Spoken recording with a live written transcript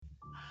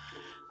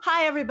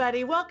Hi,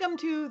 everybody. Welcome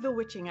to the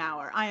Witching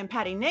Hour. I am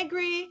Patty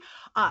Negri,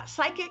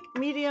 psychic,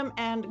 medium,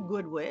 and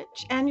good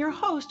witch, and your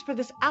host for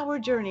this hour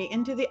journey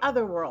into the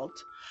other world.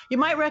 You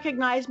might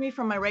recognize me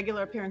from my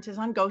regular appearances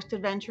on Ghost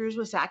Adventures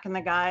with Zach and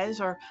the Guys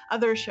or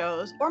other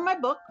shows, or my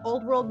book,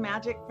 Old World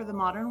Magic for the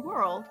Modern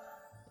World.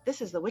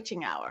 This is the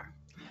Witching Hour.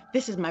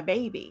 This is my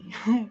baby.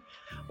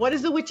 What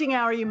is the witching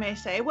hour, you may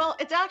say? Well,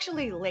 it's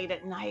actually late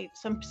at night.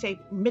 Some say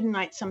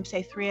midnight, some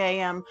say 3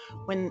 a.m.,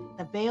 when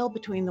the veil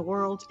between the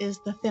worlds is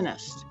the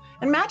thinnest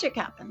and magic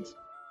happens.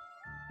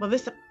 Well,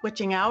 this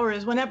witching hour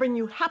is whenever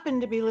you happen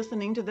to be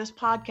listening to this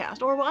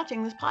podcast or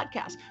watching this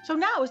podcast. So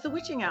now is the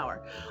witching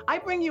hour. I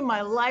bring you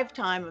my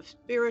lifetime of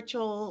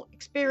spiritual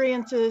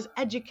experiences,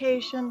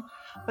 education,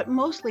 but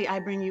mostly I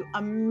bring you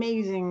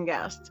amazing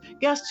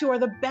guests who are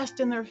the best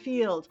in their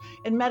field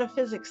in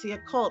metaphysics, the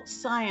occult,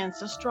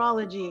 science,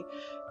 astrology,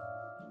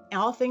 and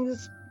all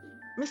things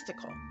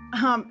mystical.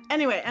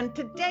 Anyway, and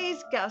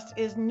today's guest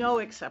is no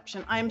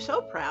exception. I am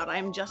so proud. I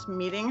am just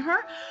meeting her,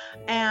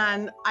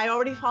 and I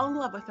already fall in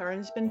love with her,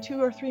 and it's been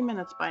 2 or 3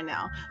 minutes by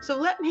now. So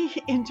let me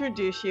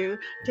introduce you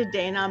to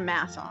Dana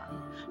Masson.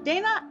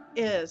 Dana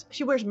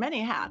she wears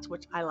many hats,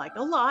 which I like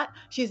a lot.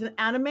 She's an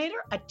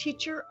animator, a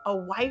teacher, a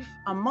wife,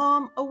 a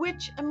mom, a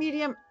witch, a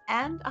medium,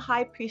 and a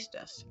high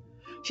priestess.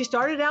 She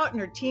started out in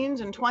her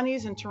teens and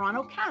 20s in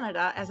Toronto,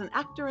 Canada as an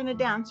actor and a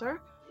dancer.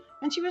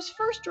 And she was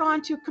first drawn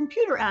to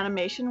computer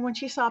animation when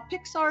she saw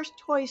Pixar's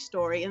Toy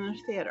Story in the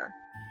theater.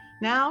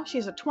 Now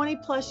she's a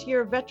 20-plus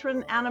year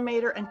veteran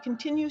animator and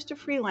continues to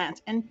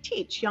freelance and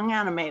teach young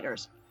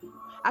animators.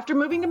 After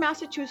moving to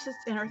Massachusetts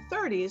in her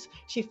 30s,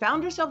 she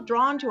found herself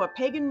drawn to a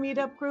pagan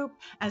meetup group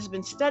and has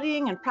been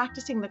studying and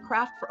practicing the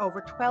craft for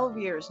over 12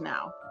 years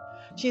now.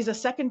 She's a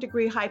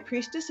second-degree high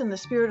priestess in the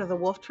spirit of the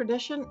wolf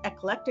tradition,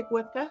 eclectic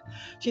Wicca.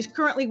 She's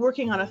currently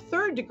working on a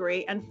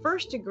third-degree and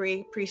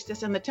first-degree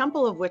priestess in the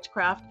Temple of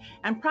Witchcraft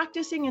and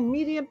practicing in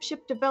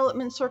mediumship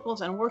development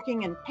circles and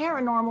working in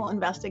paranormal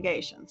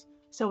investigations.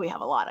 So we have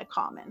a lot in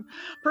common.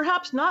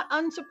 Perhaps not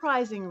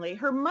unsurprisingly,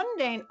 her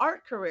mundane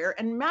art career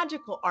and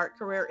magical art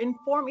career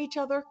inform each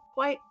other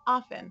quite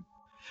often.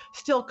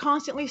 Still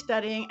constantly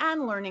studying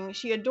and learning,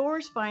 she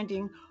adores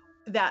finding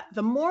that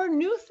the more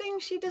new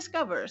things she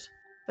discovers,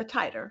 the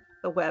tighter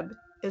the web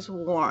is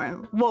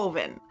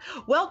woven.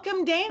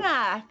 Welcome,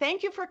 Dana.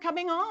 Thank you for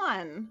coming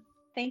on.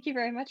 Thank you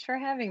very much for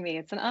having me.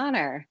 It's an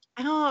honor.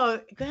 Oh,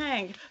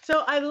 thanks.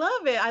 So I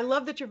love it. I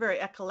love that you're very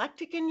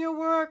eclectic in your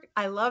work.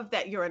 I love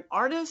that you're an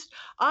artist.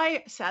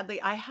 Sadly,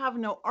 I have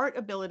no art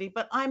ability,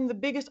 but I'm the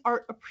biggest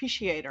art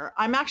appreciator.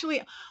 I'm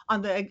actually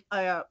on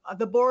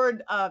the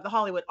board of the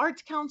Hollywood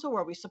Arts Council,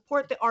 where we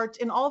support the arts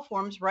in all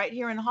forms right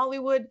here in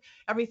Hollywood.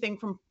 Everything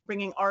from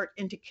bringing art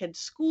into kids'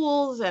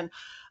 schools and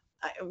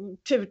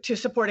to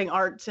supporting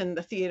arts and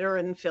the theater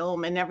and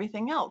film and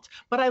everything else.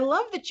 But I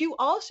love that you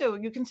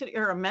consider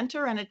you're a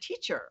mentor and a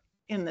teacher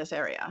in this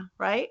area,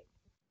 right?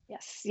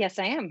 Yes,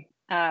 I am.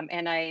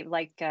 And I,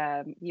 like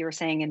you were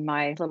saying in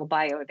my little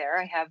bio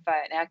there, I have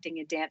an acting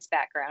and dance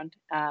background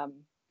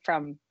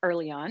from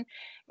early on.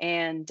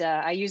 And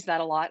I use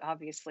that a lot,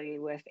 obviously,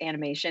 with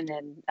animation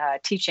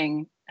and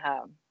teaching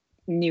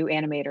new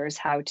animators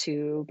how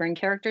to bring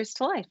characters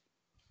to life.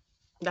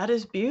 That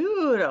is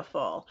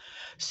beautiful.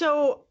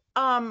 So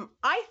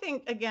I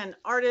think, again,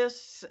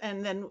 artists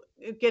and then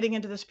getting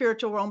into the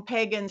spiritual realm,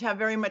 pagans have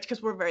very much,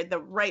 because we're very the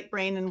right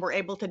brain and we're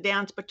able to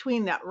dance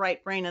between that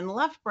right brain and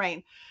left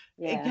brain.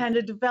 Yeah. It kind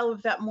of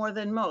develop that more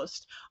than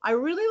most. I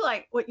really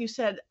like what you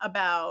said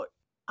about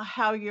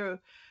how your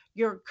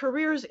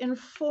careers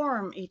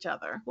inform each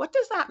other. What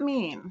does that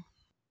mean?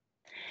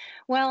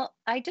 Well,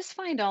 I just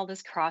find all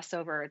this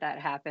crossover that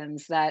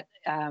happens that,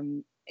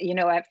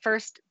 at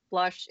first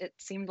blush, it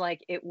seemed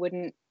like it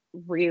wouldn't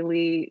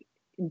really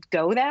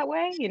go that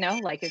way,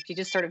 like if you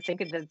just sort of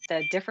think of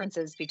the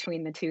differences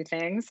between the two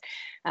things,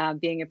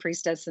 being a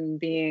priestess and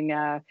being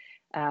an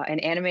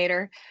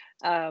animator.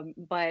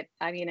 But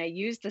I mean, I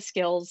use the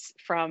skills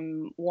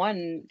from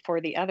one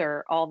for the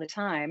other all the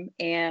time.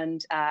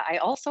 And I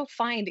also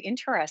find,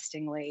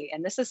 interestingly,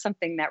 and this is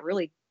something that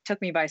really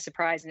took me by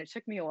surprise, and it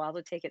took me a while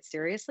to take it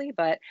seriously,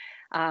 but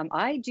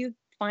I do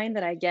find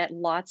that I get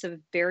lots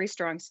of very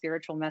strong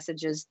spiritual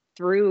messages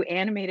through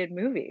animated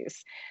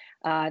movies.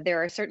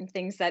 There are certain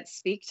things that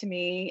speak to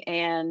me,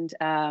 and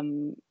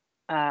I'm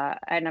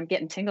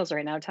getting tingles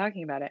right now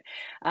talking about it.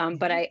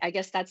 But I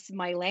guess that's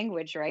my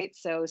language, right?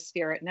 So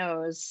spirit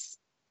knows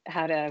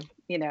how to,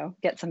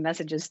 get some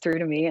messages through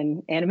to me,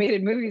 and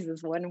animated movies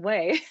is one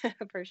way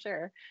for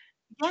sure.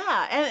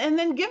 Yeah, and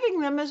then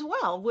giving them as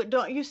well.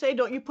 Don't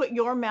you put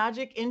your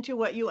magic into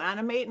what you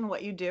animate and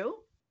what you do?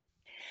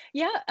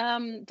 Yeah,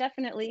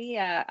 definitely.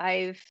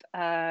 I've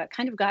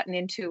kind of gotten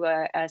into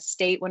a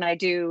state when I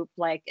do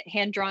like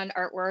hand-drawn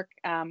artwork.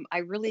 I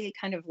really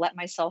kind of let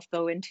myself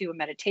go into a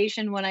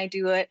meditation when I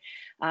do it.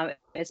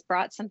 It's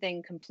brought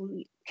something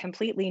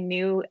completely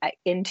new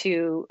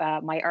into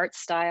my art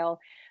style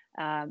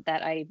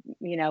that I,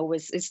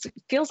 it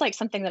feels like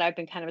something that I've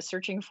been kind of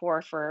searching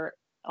for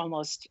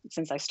almost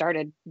since I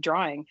started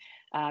drawing,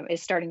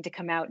 is starting to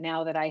come out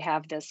now that I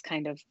have this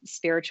kind of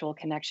spiritual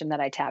connection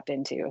that I tap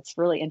into. It's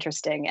really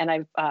interesting. And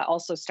I've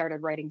also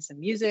started writing some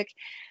music,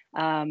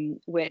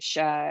 which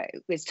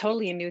is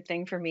totally a new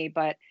thing for me.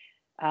 But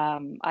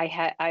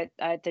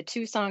the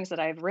two songs that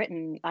I've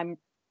written, I'm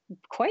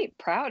quite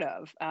proud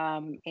of.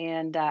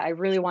 And I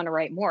really want to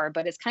write more,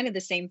 but it's kind of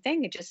the same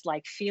thing. It's just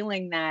like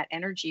feeling that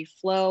energy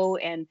flow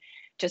and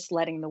just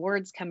letting the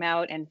words come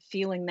out and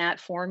feeling that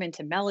form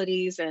into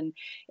melodies. And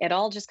it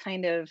all just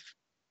kind of,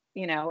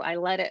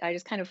 I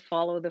just kind of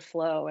follow the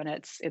flow, and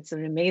it's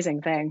an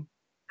amazing thing.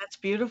 That's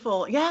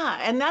beautiful. Yeah,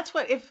 and that's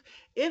what if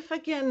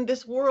again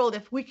this world,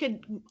 if we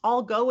could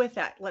all go with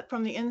that, let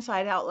from the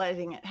inside out,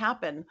 letting it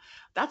happen,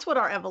 that's what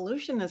our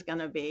evolution is going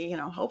to be.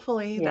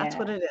 Hopefully that's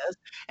what Yeah, it is.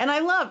 And I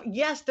love,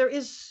 yes, there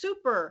is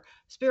super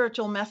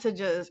spiritual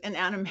messages in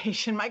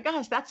animation. My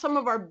gosh, that's some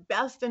of our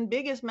best and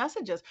biggest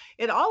messages.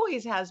 It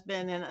always has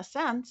been in a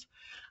sense.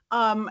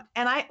 And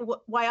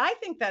why I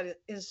think that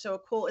is so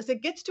cool is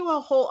it gets to a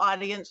whole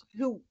audience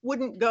who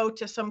wouldn't go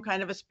to some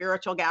kind of a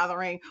spiritual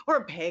gathering or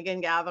a pagan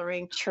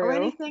gathering or true.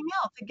 anything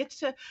else. It gets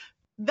to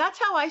That's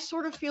how I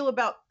sort of feel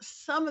about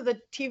some of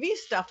the TV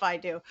stuff I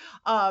do.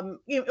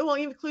 Well,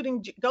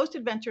 including Ghost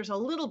Adventures a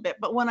little bit,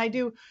 but when I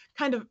do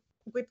kind of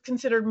with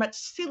considered much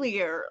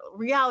sillier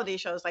reality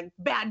shows like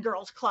Bad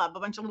Girls Club, a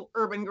bunch of little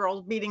urban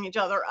girls beating each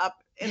other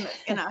up in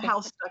a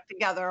house stuck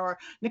together, or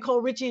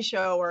Nicole Richie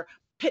show, or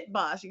Pit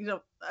Boss,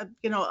 a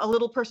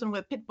little person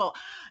with pit bull.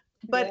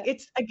 But Yeah,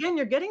 it's again,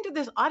 you're getting to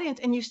this audience,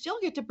 and you still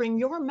get to bring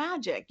your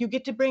magic. You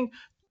get to bring,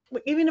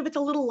 even if it's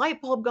a little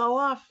light bulb go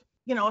off.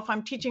 If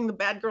I'm teaching the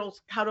bad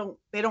girls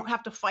they don't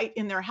have to fight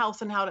in their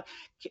house and how to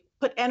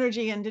put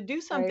energy in to do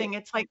right. something.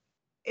 It's like,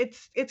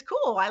 it's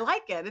cool. I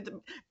like it. It's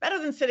better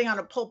than sitting on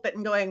a pulpit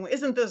and going,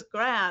 "Isn't this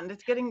grand?"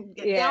 It's get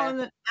Yeah,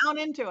 down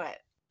into it.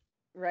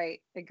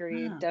 right.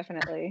 Agreed. Yeah.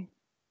 Definitely.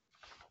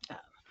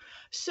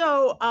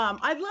 So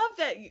I love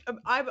that.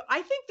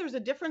 I think there's a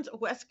difference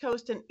West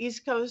Coast and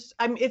East Coast.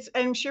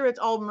 I'm sure it's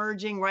all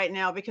merging right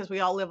now because we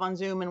all live on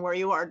Zoom, and where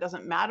you are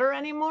doesn't matter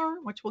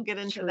anymore, which we'll get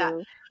into that.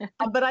 True.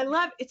 But I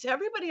love it's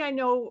everybody I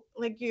know,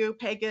 like you,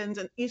 pagans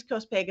and East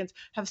Coast pagans,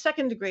 have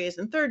second degrees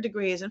and third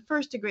degrees and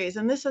first degrees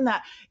and this and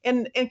that.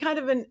 And kind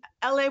of in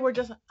LA, we're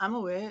just, I'm a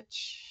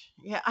witch.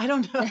 Yeah, I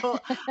don't know.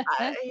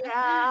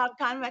 Yeah, I'm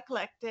kind of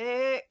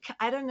eclectic.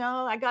 I don't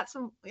know. I got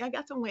some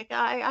Wicca.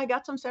 I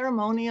got some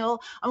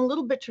ceremonial. I'm a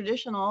little bit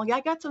traditional. Yeah,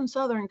 I got some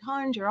Southern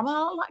conjure. I'm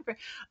a lot, but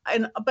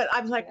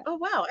I was like, Yeah. oh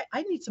wow,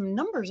 I need some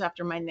numbers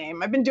after my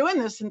name. I've been doing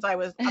this since I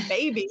was a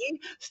baby,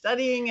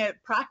 studying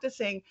it,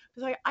 practicing.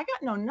 It's like I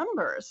got no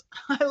numbers.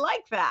 I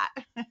like that.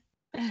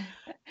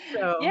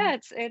 So Yeah,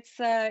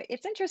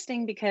 it's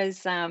interesting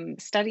because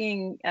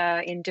studying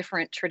in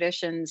different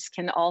traditions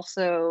can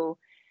also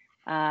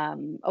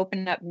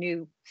open up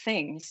new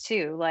things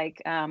too.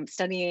 Like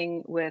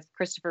studying with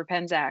Christopher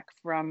Penzak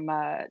from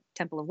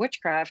Temple of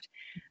Witchcraft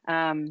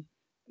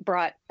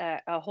brought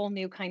a whole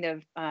new kind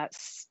of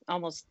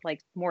almost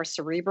like more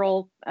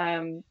cerebral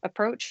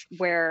approach,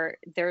 where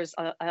there's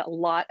a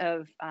lot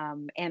of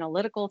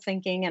analytical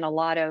thinking and a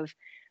lot of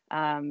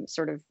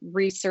sort of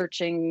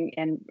researching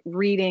and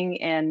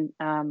reading and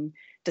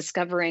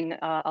discovering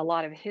a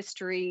lot of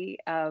history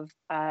of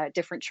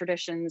different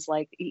traditions.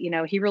 Like,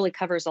 he really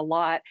covers a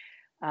lot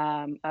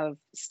of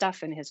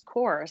stuff in his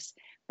course,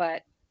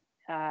 but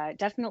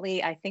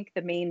definitely, I think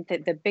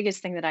the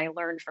biggest thing that I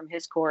learned from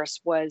his course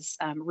was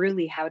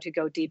really how to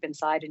go deep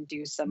inside and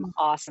do some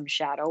awesome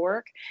shadow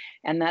work,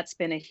 and that's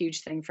been a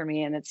huge thing for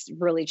me, and it's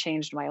really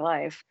changed my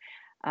life.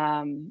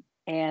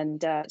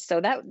 And so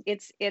that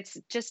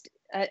it's just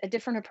a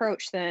different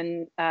approach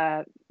than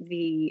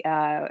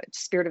the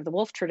Spirit of the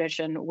Wolf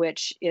tradition,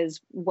 which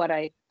is what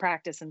I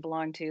practice and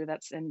belong to.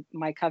 That's in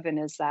my coven,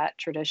 is that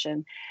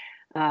tradition.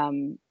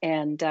 And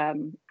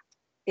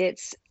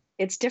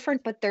it's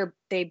different, but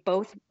they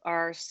both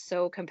are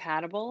so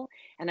compatible,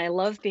 and I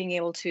love being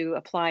able to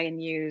apply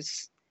and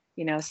use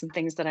some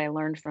things that I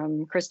learned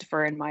from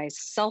Christopher in my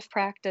self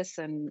practice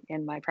and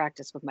in my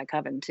practice with my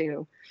coven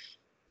too.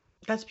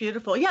 that's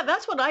beautiful. Yeah,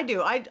 that's what I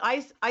do.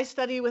 I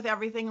study with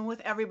everything and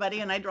with everybody,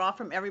 and I draw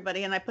from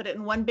everybody, and I put it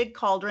in one big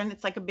cauldron.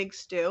 It's like a big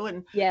stew,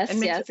 and Yes,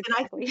 mix it. yes,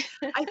 And exactly.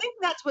 I think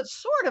that's what's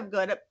sort of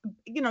good at,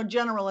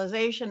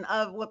 generalization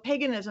of what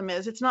paganism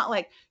is. It's not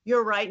like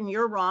you're right and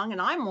you're wrong,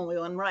 and I'm only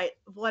one right.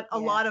 What a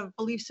Yeah, lot of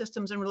belief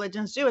systems and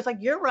religions do. It's like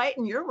you're right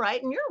and you're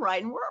right and you're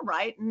right and we're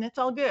right, and it's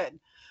all good.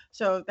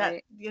 So that,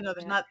 right. there's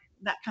Yeah. not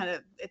that kind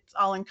of, it's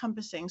all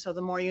encompassing. So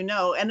the more you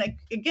know, and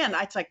again,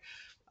 it's like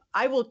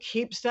I will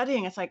keep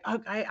studying. It's like,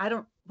 okay, I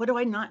don't, what do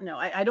I not know?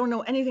 I don't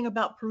know anything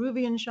about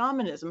Peruvian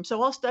shamanism.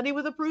 So I'll study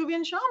with a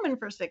Peruvian shaman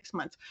for 6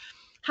 months.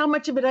 How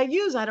much of it I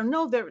use, I don't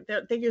know.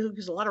 They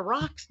use a lot of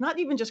rocks, not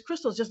even just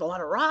crystals, just a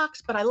lot of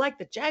rocks. But I like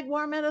the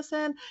jaguar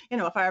medicine.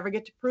 If I ever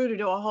get to Peru to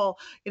do a whole,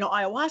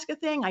 ayahuasca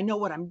thing, I know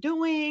what I'm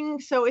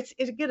doing. So Yeah.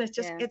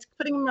 it's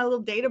putting in my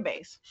little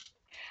database.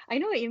 I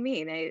know what you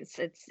mean.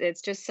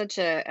 It's just such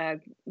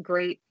a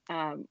great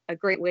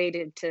way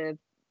to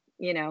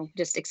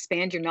just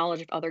expand your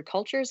knowledge of other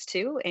cultures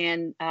too.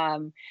 And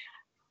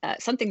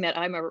something that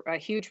I'm a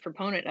huge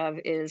proponent of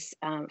is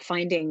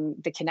finding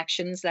the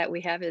connections that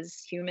we have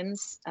as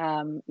humans,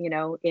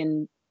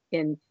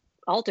 in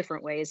all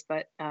different ways,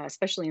 but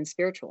especially in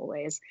spiritual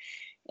ways.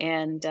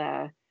 And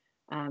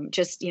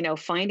just,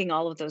 finding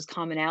all of those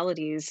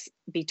commonalities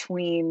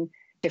between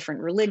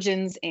different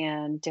religions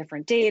and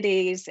different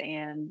deities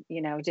and,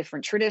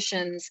 different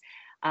traditions.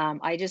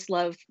 I just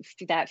love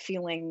that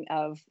feeling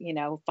of,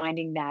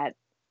 finding that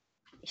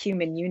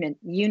human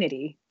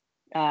unity,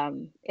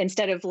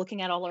 instead of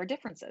looking at all our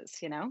differences.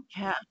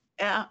 Yeah.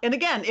 Yeah. And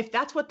again, if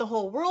that's what the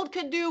whole world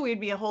could do, we'd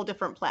be a whole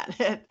different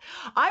planet.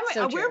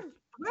 So true.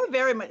 We're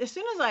very much, as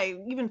soon as I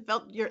even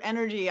felt your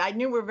energy, I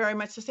knew we're very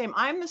much the same.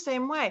 I'm the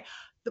same way.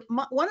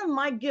 One of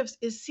my gifts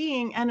is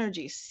seeing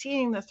energy,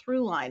 seeing the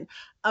through line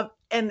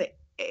and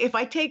if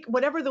I take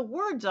whatever the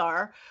words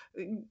are,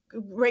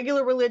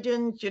 regular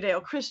religion,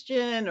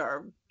 Judeo-Christian,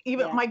 or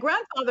even Yeah. my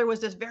grandfather was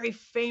this very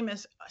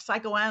famous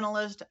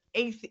psychoanalyst,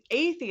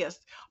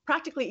 atheist,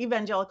 practically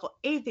evangelical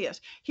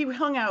atheist. He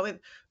hung out with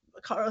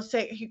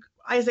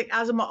Isaac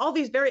Asimov, all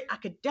these very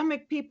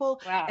academic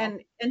people, Wow.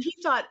 and he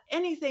thought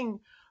anything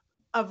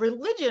of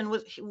religion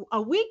was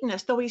a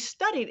weakness, though he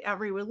studied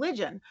every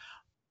religion.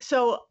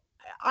 So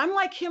I'm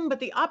like him, but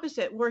the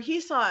opposite, where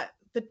he saw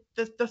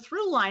the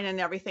through line and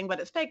everything,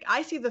 but it's fake.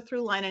 I see the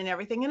through line and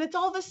everything, and it's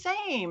all the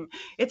same.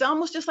 It's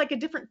almost just like a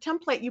different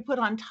template you put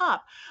on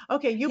top.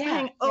 Okay, you Yeah.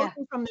 hang Yeah.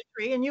 Odin from the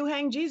tree, and you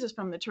hang Jesus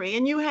from the tree,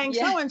 and you hang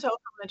Yeah. so and so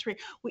from the tree.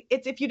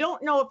 It's if you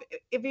don't know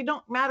if you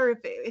don't matter if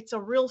it's a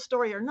real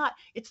story or not.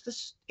 It's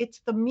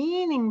the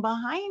meaning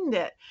behind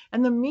it,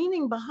 and the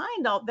meaning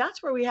behind all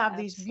that's where we have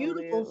these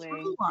beautiful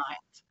Absolutely. through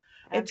lines.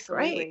 It's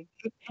great, Absolutely.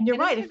 and you're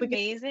And right. isn't If it we get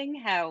amazing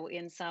how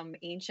in some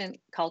ancient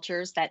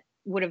cultures that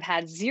would have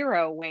had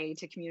zero way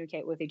to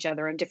communicate with each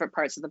other in different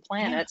parts of the yeah.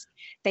 planets,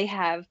 they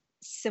have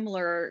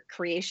similar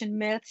creation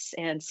myths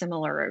and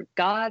similar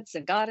gods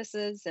and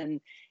goddesses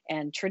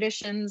and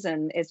traditions,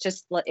 and it's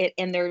just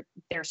and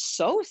they're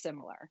so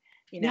similar.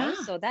 Yeah,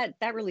 So that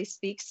really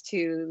speaks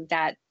to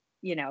that,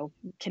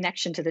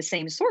 connection to the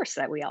same source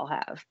that we all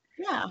have.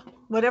 yeah.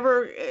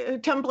 Whatever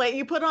template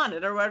you put on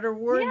it or whatever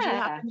words you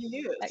Yeah, happen to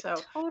use. So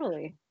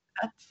totally.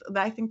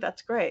 I think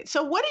that's great.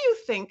 So what do you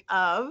think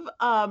of,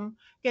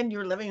 again,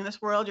 you're living in this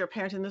world, you're a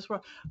parent in this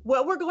world,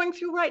 what we're going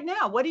through right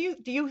now? What do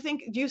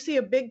you see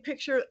a big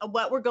picture of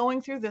what we're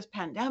going through this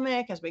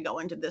pandemic as we go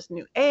into this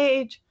new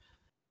age?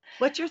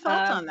 What's your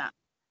thoughts Um, on that?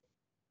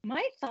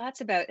 My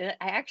thoughts about it,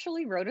 I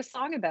actually wrote a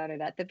song about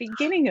it at the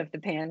beginning of the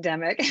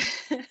pandemic.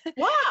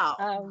 Wow.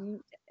 um,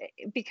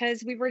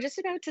 because we were just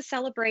about to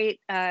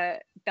celebrate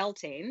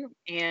Beltane,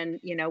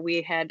 and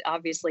we had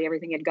obviously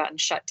everything had gotten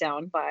shut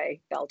down by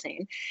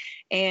Beltane,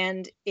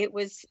 and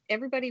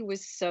everybody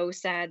was so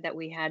sad that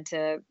we had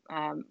to,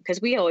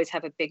 because we always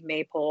have a big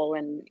maypole,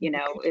 and We do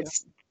too.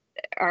 it's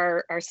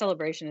our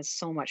celebration is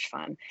so much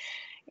fun,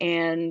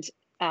 and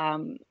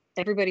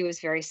everybody was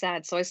very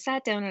sad. So I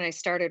sat down and I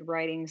started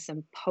writing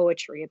some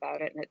poetry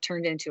about it, and it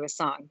turned into a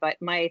song. But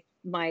my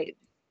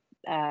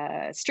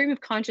stream of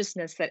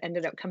consciousness that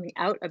ended up coming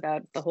out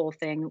about the whole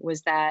thing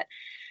was that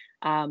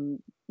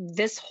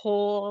this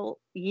whole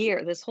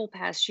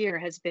past year,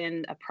 has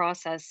been a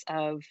process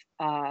of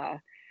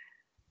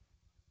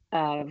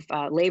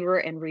labor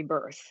and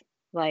rebirth.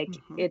 Like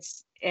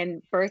Mhm.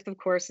 and birth, of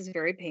course, is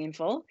very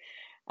painful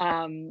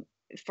um,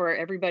 for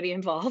everybody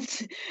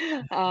involved.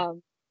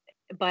 um,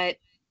 but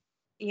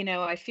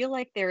I feel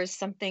like there is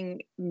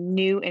something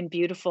new and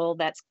beautiful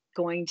that's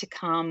going to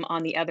come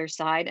on the other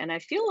side. And I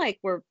feel like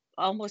we're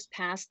almost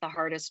past the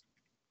hardest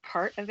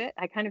part of it.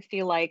 I kind of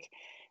feel like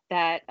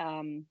that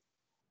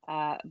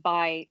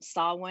by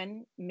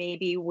Samhain,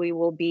 maybe we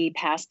will be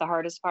past the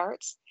hardest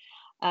parts.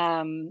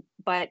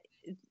 But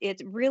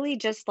it's really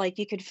just like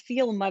you could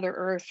feel Mother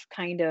Earth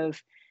kind of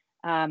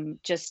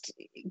just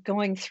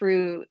going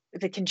through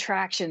the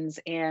contractions,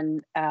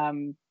 and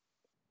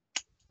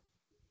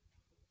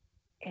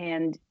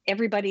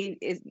everybody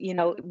is,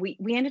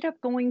 we ended up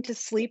going to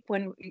sleep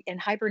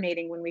and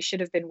hibernating when we should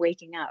have been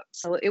waking up,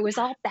 so it was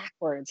all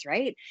backwards,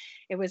 right?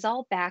 It was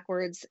all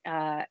backwards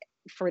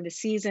for the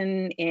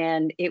season,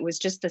 and it was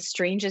just the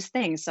strangest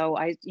thing. So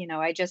I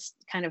just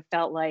kind of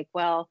felt like,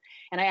 well,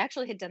 and I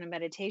actually had done a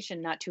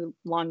meditation not too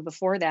long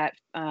before that,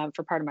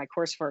 for part of my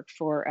coursework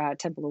for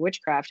Temple of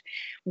Witchcraft,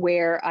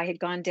 where I had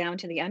gone down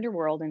to the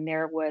underworld, and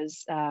there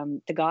was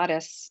the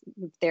goddess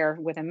there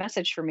with a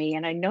message for me,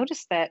 and I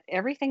noticed that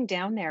everything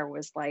down there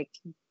was like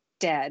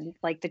dead.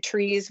 Like the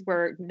trees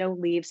were no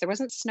leaves, there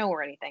wasn't snow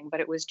or anything, but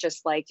it was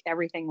just like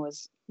everything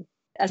was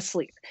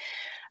asleep.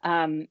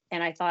 And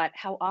I thought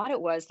how odd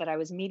it was that I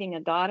was meeting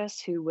a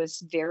goddess who was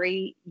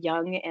very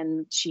young,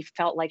 and she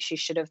felt like she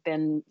should have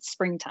been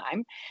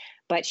springtime,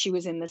 but she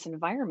was in this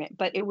environment.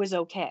 But it was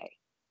okay.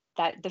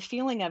 That the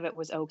feeling of it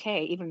was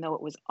okay, even though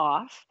it was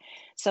off.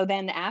 So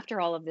then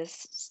after all of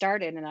this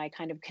started, and I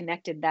kind of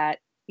connected that,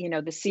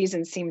 the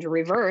season seemed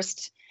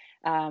reversed,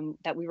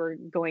 that we were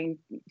going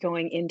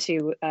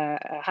into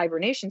a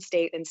hibernation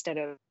state instead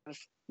of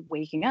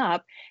waking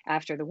up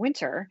after the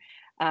winter.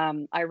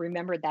 I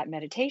remembered that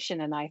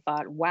meditation, and I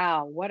thought,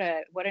 wow, what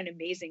an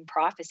amazing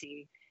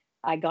prophecy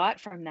I got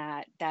from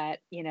that. That,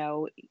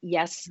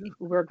 yes,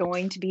 we're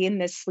going to be in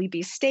this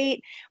sleepy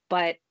state,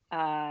 but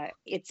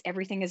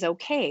everything is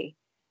okay.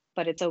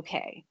 But it's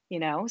okay,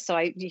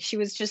 So she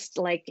was just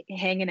like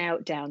hanging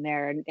out down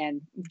there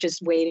and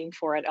just waiting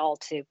for it all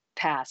to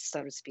pass,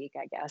 so to speak,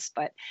 I guess.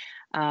 But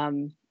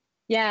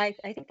yeah, I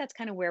think that's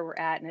kind of where we're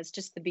at, and it's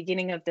just the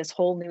beginning of this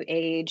whole new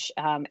age.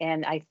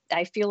 And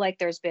I feel like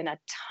there's been a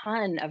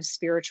ton of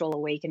spiritual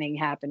awakening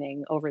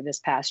happening over this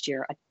past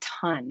year, a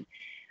ton,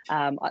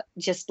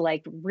 just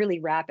like really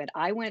rapid.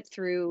 I went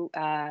through.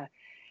 It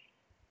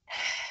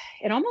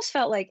almost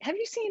felt like. Have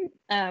you seen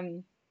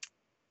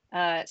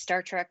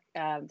Star Trek,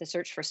 The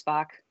Search for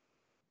Spock?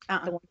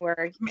 The one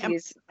where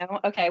he's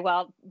okay.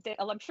 Well,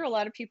 I'm sure a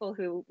lot of people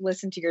who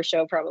listen to your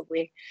show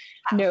probably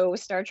know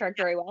Star Trek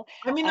very well.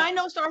 I mean, I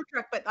know Star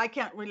Trek, but I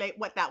can't relate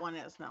what that one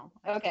is. No.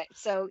 Okay,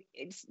 so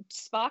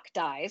Spock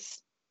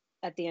dies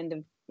at the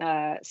end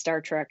of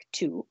Star Trek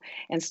 2,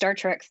 and Star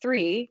Trek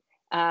 3.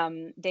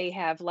 They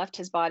have left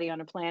his body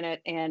on a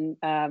planet, and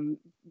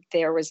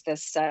there was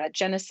this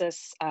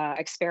Genesis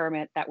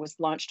experiment that was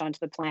launched onto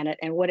the planet,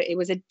 and it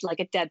was like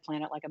a dead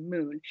planet, like a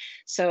moon.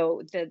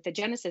 So the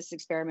Genesis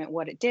experiment,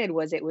 what it did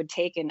was it would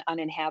take an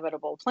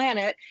uninhabitable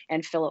planet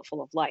and fill it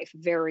full of life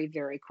very,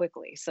 very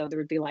quickly. So there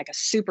would be like a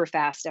super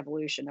fast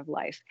evolution of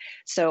life.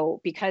 So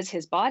because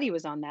his body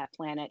was on that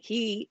planet,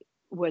 he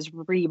was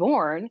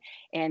reborn,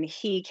 and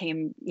he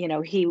came,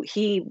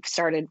 he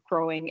started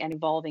growing and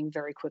evolving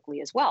very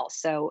quickly as well.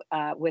 So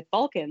with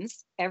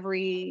Vulcans,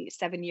 every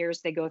 7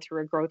 years they go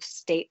through a growth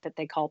state that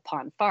they call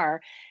Ponfar,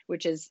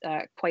 which is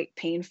quite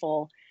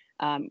painful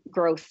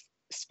growth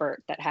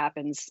spurt that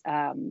happens,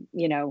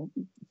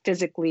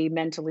 physically,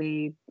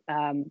 mentally,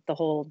 the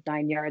whole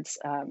 9 yards.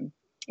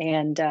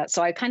 And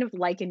so I kind of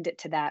likened it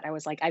to that. I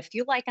was like, I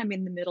feel like I'm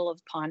in the middle of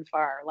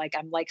Ponfar, like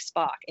I'm like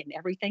Spock, and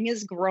everything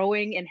is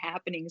growing and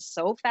happening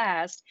so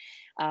fast.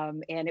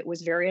 And it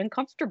was very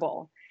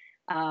uncomfortable.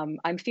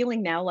 I'm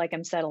feeling now like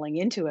I'm settling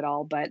into it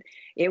all, but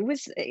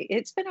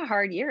it's been a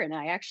hard year. And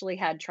I actually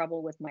had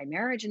trouble with my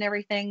marriage and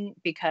everything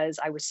because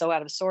I was so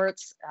out of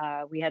sorts.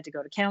 We had to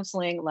go to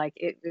counseling,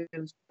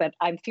 but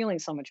I'm feeling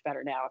so much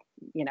better now,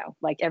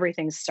 like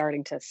everything's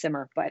starting to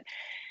simmer, but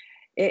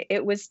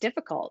it was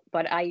difficult,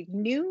 but I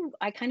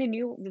kind of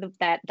knew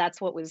that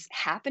that's what was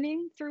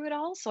happening through it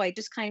all. So I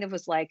just kind of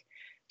was like,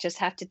 just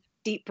have to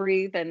deep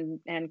breathe and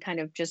kind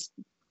of just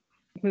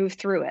move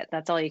through it.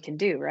 That's all you can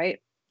do, right?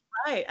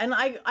 Right. And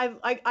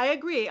I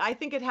agree. I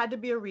think it had to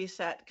be a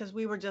reset because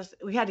we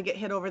had to get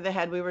hit over the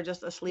head. We were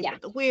just asleep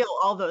at the wheel,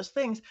 all those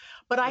things.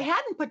 But I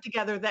hadn't put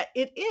together that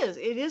it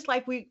is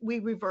like we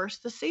reverse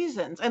the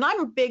seasons. And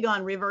I'm big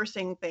on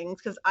reversing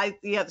things because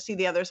you have to see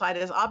the other side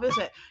as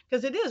opposite.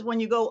 Because it is when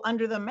you go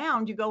under the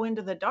mound, you go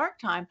into the dark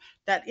time.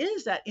 That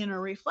is that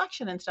inner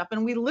reflection and stuff.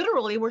 And we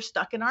literally were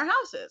stuck in our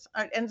houses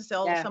and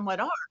still somewhat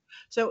are.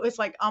 So it's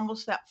like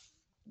almost that.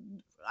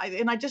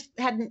 I just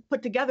hadn't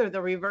put together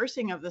the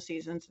reversing of the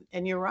seasons,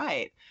 and you're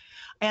right.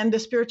 And the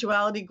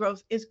spirituality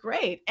growth is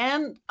great,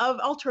 and of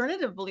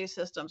alternative belief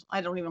systems.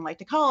 I don't even like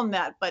to call them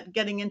that, but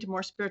getting into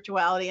more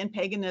spirituality and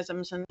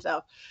paganisms and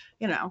stuff,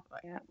 we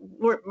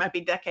might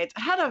be decades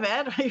ahead of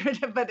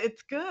it, but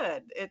it's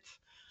good.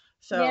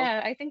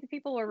 Yeah, I think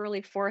people are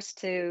really forced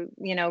to,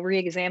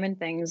 re-examine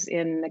things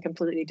in a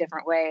completely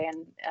different way.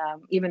 And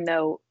even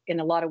though in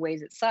a lot of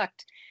ways it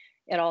sucked,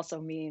 it also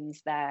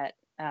means that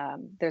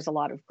there's a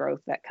lot of growth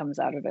that comes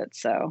out of it.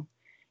 So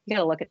you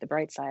got to look at the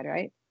bright side,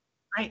 right?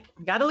 Right.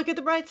 Got to look at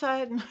the bright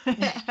side.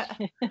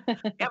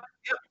 Yep.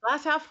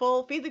 Glass half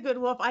full, feed the good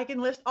wolf. I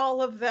can list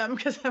all of them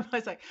because I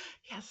was like,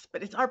 yes,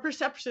 but it's our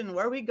perception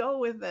where we go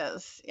with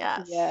this.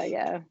 Yes. Yeah.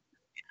 Yes.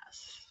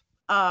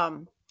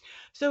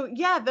 So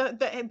yeah,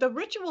 the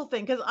ritual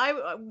thing, because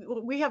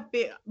we have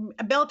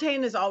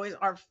Beltane is always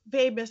our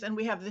famous, and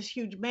we have this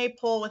huge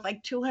maypole with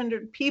like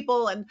 200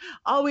 people, and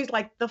always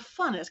like the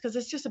funnest because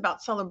it's just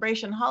about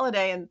celebration,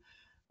 holiday, and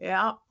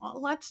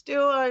let's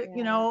do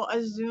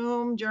a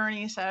Zoom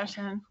journey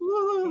session.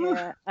 Woo.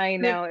 Yeah, I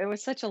know it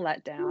was such a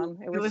letdown.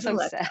 It was so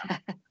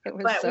sad. It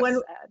was sad.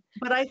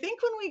 But I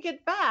think when we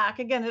get back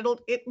again,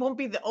 it won't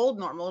be the old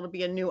normal. It'll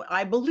be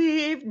I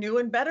believe, new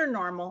and better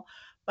normal.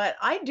 But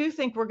I do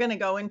think we're going to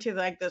go into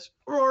like this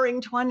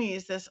roaring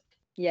 20s, this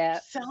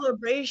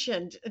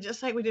celebration,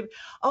 just like we did.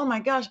 Oh my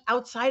gosh,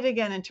 outside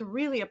again, and to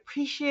really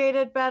appreciate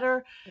it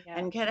better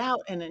and get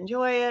out and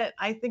enjoy it.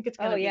 I think it's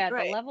going to be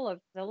great.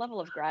 The level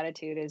of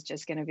gratitude is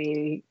just going to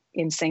be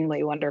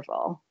insanely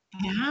wonderful.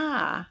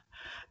 Yeah.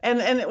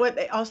 And what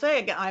I'll say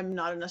again, I'm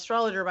not an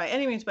astrologer by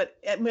any means, but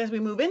as we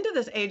move into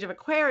this age of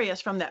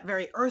Aquarius from that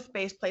very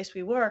earth-based place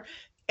we were,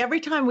 every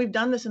time we've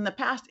done this in the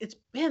past, it's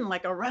been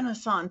like a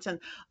renaissance and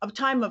a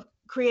time of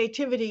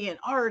creativity and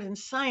art and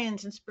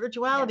science and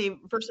spirituality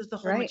versus the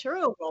whole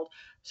material world.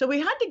 So we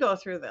had to go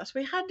through this.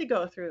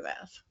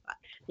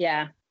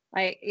 Yeah,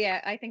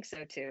 I think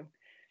so too.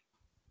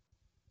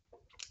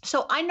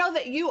 So I know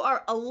that you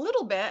are a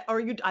little bit, or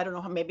you, I don't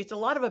know how, maybe it's a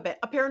lot of a bit,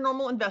 a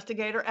paranormal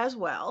investigator as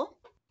well.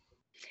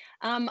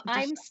 Just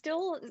I'm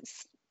still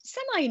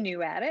semi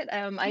new at it.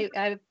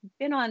 I've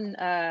been on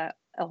a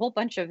whole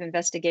bunch of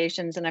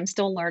investigations, and I'm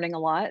still learning a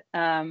lot.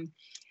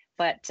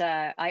 But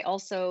I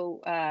also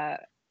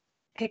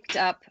picked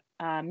up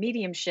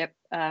mediumship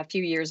a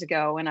few years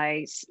ago, and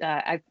I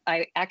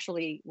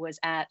actually was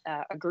at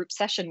a group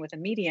session with a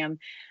medium,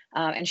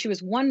 and she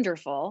was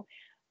wonderful.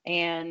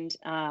 And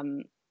her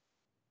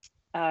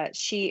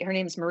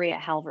name's Maria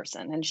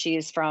Halverson, and she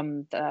is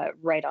from the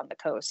right on the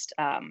coast,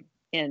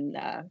 in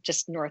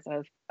just north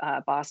of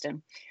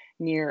Boston,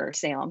 near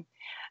Salem.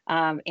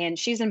 And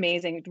she's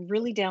amazing,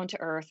 really down to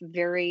earth,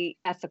 very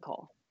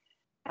ethical.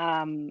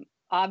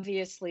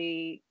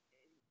 Obviously,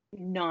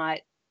 not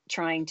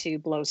trying to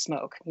blow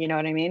smoke. You know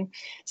what I mean?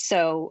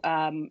 So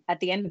at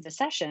the end of the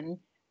session,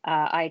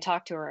 I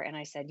talked to her and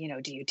I said,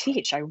 do you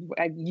teach?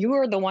 You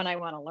are the one I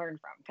want to learn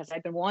from, because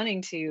I've been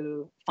wanting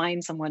to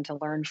find someone to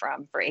learn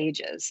from for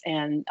ages.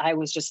 And I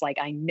was just like,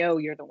 I know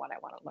you're the one I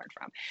want to learn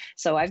from.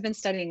 So I've been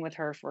studying with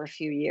her for a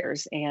few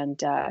years,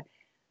 and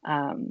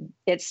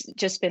it's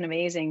just been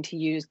amazing to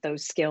use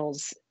those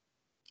skills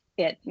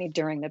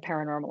during the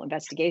paranormal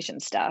investigation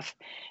stuff.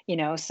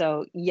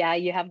 So yeah,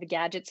 you have the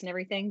gadgets and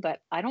everything,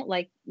 but I don't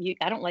like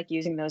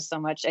using those so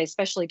much. I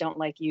especially don't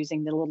like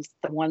using the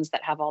ones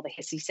that have all the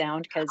hissy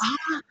sound, because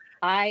ah,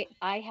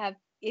 I have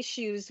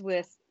issues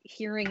with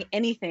hearing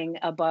anything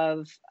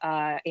above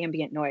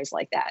ambient noise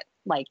like that.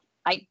 Like,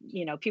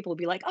 people will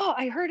be like, oh,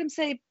 I heard him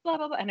say blah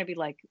blah blah, and I'd be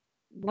like,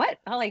 what?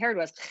 All I heard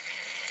was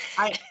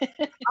I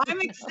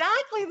I'm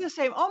exactly the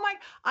same. Oh my,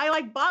 I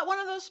like bought one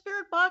of those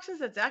spirit boxes.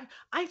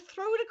 I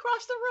threw it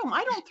across the room.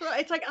 I don't throw,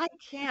 it's like I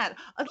can't.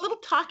 A little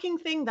talking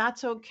thing,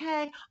 that's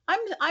okay.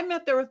 I'm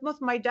up there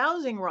with my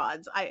dowsing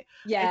rods. It's like,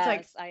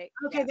 yes, I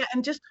okay, yeah.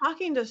 and just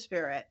talking to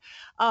spirit.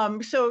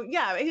 So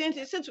yeah,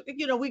 and since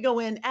we go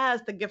in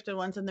as the gifted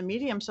ones and the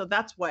medium, so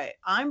that's why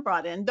I'm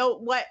brought in. Though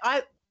what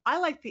I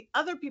like the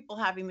other people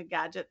having the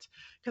gadgets,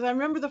 because I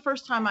remember the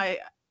first time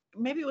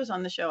maybe it was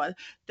on the show,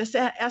 this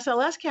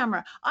SLS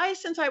camera.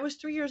 Since I was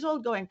 3 years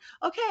old, going,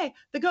 okay,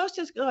 the ghost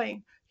is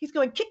going, he's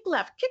going kick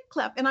left,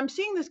 and I'm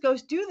seeing this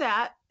ghost do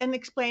that and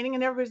explaining,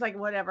 and everybody's like,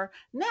 whatever.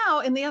 Now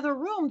in the other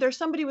room, there's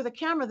somebody with a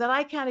camera that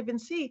I can't even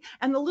see,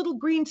 and the little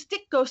green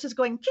stick ghost is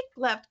going kick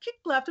left.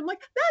 I'm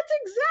like, that's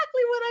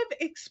exactly what I've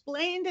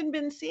explained and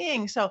been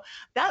seeing. So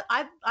that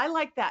I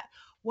like that.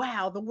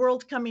 Wow, the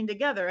world's coming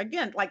together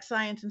again, like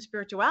science and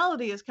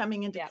spirituality is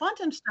coming into Yeah.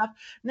 quantum stuff.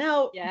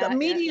 Now the Yeah.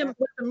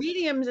 what the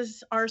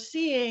mediums are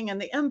seeing,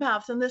 and the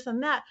empaths and this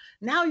and that.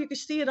 Now you can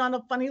see it on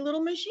a funny little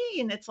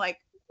machine. It's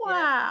like, Yeah.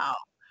 wow.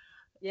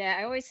 Yeah,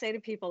 I always say to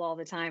people all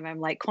the time, I'm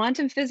like,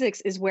 quantum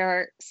physics is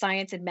where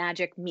science and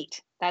magic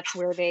meet. That's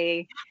where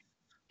they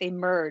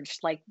merge.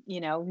 Like,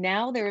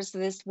 now there's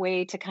this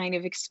way to kind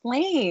of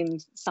explain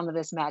some of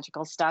this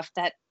magical stuff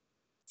that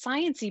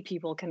sciencey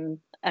people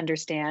can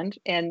understand,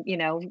 and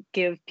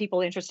give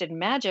people interested in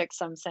magic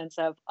some sense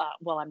of,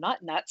 well, I'm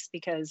not nuts,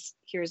 because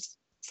here's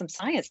some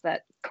science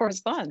that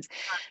corresponds.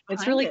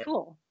 It's Behind really it.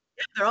 cool.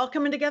 They're all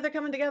coming together, I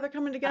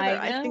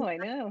I think. know, I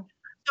know.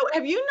 So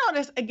have you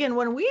noticed, again,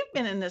 when we've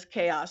been in this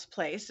chaos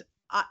place,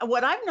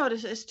 what I've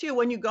noticed is too,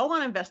 when you go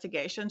on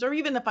investigations, or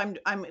even if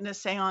I'm in a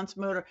seance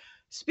mode, or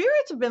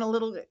spirits have been a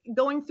little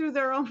going through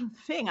their own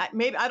thing.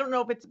 Maybe I don't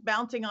know if it's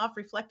bouncing off,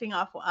 reflecting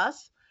off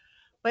us,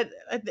 but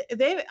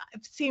they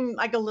seem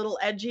like a little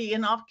edgy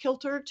and off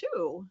kilter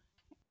too.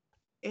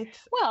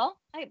 It's Well,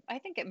 I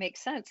think it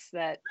makes sense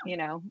that,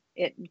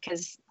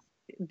 because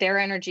their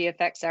energy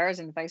affects ours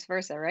and vice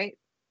versa, right?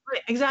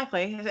 right,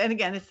 exactly. And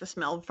again, it's the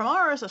smell from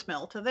ours, the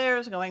smell to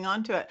theirs going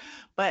on to it.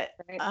 But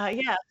Right.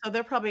 yeah, so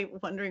they're probably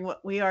wondering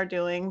what we are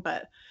doing.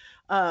 But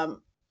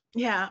um,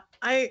 yeah,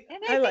 And I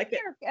I think like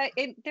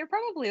it. they're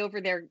probably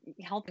over there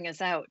helping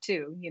us out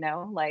too,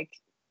 like,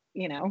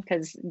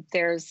 because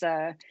there's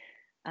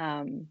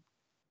um,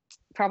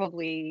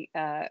 probably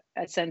a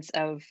sense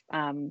of,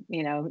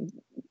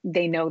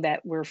 they know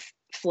that we're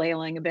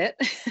flailing a bit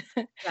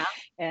Yeah,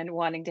 and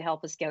wanting to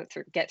help us get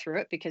through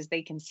it, because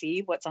they can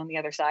see what's on the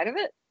other side of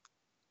it.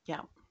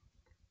 yeah.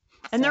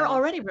 And they're So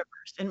already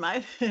reversed in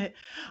my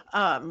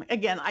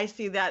again, I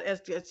see that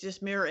as it's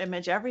just mirror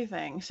image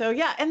everything. So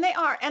yeah, and they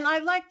are, and I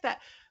like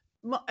that.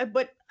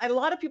 But a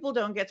lot of people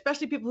don't get,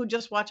 especially people who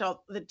just watch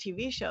all the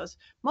TV shows.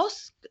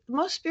 Most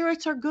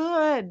spirits are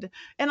good,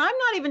 and I'm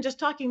not even just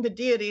talking the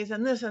deities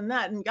and this and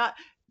that and God.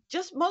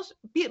 Just most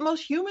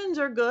humans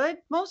are good.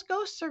 Most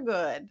ghosts are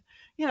good.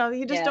 You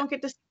just yeah, don't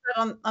get to see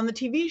that on the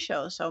TV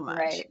show so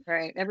much.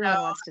 right. So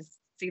Everyone wants to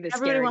see the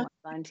everybody scary wants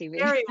ones on a TV.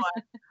 scary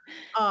one.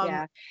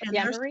 Yeah. And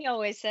Yeah. there's Marie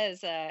always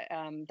says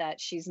that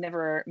she's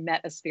never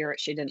met a spirit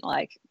she didn't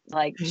like.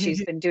 Like,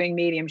 she's been doing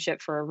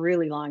mediumship for a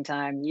really long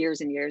time,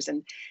 years and years,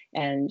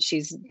 and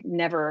she's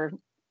never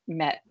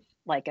met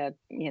like a,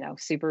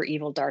 super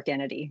evil dark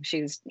entity.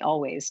 She's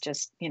always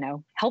just,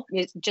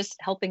 just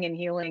helping and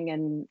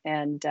healing,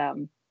 and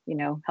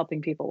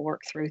helping people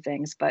work through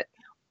things. But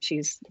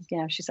she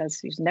says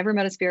she's never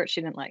met a spirit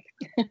she didn't like.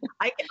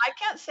 I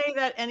can't say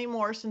that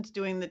anymore since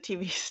doing the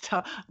TV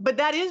stuff, but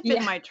that has been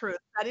Yeah. my truth.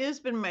 That has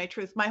been my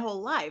truth my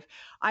whole life.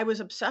 I was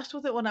obsessed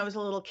with it when I was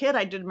a little kid.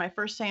 I did my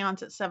first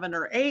seance at 7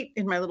 or 8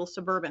 in my little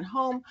suburban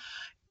home.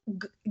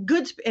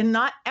 Good, and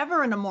not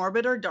ever in a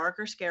morbid or dark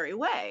or scary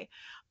way,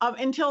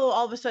 until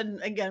all of a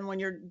sudden, again, when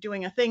you're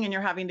doing a thing and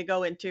you're having to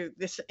go into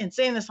this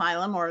insane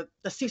asylum or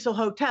the Cecil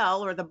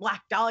Hotel or the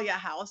Black Dahlia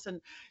house.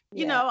 And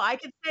Yeah. I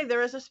could say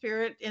there is a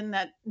spirit in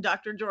that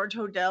Dr. George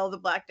Hodel, the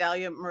Black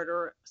Dahlia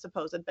murderer,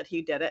 supposed, but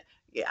he did it.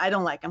 Yeah, I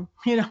don't like him.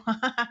 I don't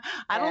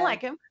Yeah.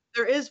 like him.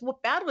 There is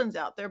bad ones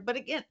out there, but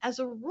again, as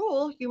a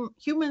rule,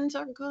 humans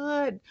are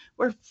good.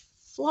 We're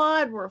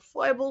flawed, we're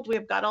foibled,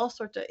 we've got all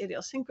sorts of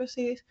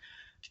idiosyncrasies,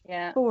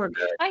 Yeah. but we're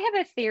good. I have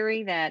a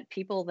theory that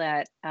people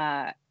that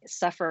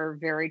suffer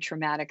very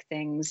traumatic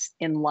things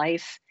in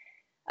life,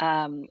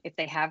 if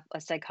they have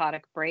a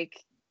psychotic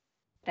break,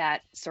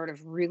 that sort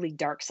of really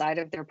dark side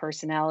of their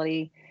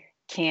personality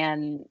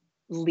can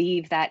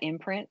leave that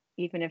imprint,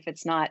 even if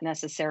it's not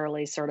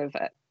necessarily sort of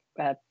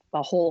a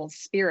whole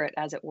spirit,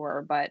 as it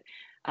were, but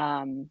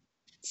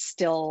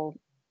still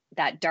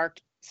that dark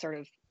sort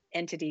of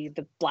entity,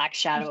 the black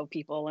shadow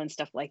people and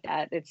stuff like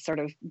that. It's sort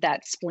of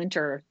that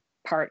splinter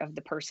part of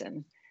the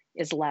person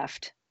is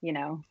left,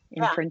 Yeah,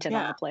 imprinted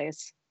on yeah, the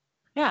place.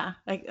 yeah.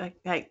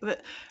 Like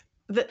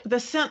the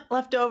scent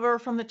left over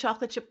from the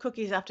chocolate chip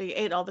cookies after you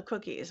ate all the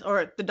cookies,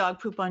 or the dog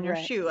poop on your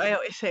Right. shoe. I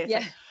always say it's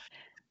Yeah.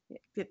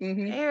 like it's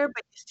Hmm. there,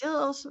 but you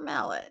still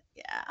smell it.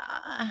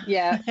 Yeah.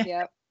 Yeah.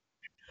 Yeah.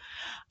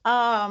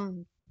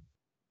 um.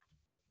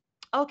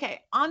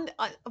 Okay, on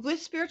with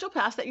spiritual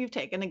paths that you've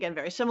taken, again,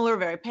 very similar,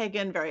 very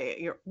pagan,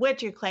 very you're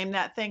witch, you claim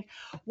that thing.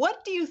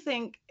 What do you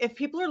think if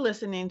people are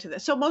listening to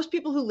this? So most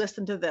people who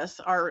listen to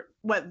this are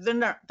what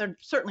they're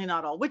certainly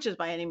not all witches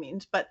by any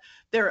means, but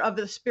they're of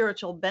the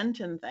spiritual bent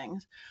in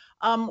things.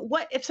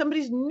 What if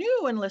somebody's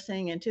new and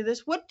listening into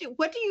this? What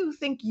do you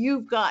think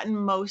you've gotten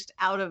most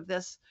out of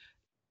this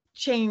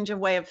change of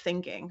way of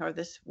thinking, or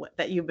this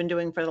that you've been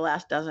doing for the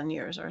last dozen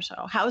years or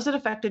so? How has it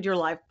affected your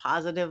life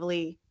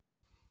positively?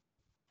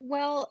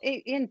 Well,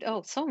 in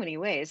so many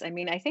ways. I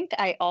mean, I think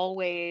I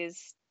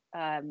always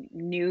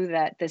knew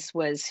that this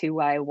was who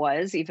I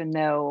was, even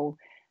though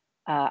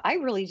I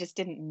really just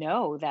didn't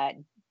know that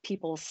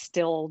people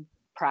still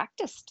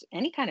practiced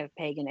any kind of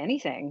pagan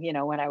anything,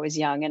 when I was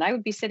young. And I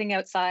would be sitting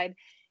outside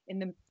in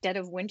the dead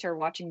of winter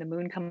watching the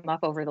moon come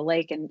up over the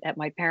lake and at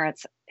my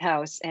parents'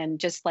 house and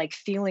just like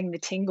feeling the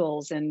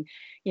tingles and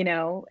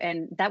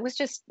that was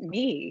just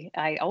me.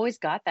 I always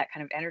got that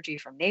kind of energy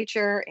from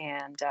nature.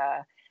 And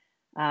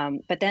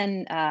but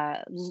then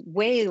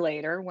way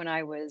later, when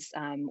I was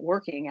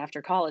working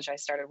after college, I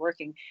started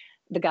working.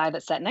 The guy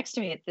that sat next to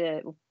me at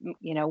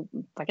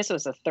I guess it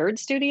was the third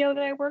studio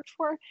that I worked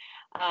for.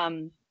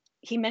 Um,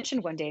 he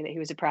mentioned one day that he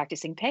was a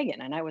practicing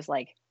pagan, and I was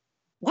like,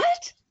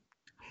 "What?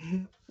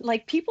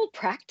 Like people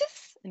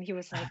practice?" And he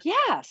was like,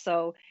 "Yeah."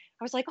 So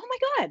I was like, "Oh my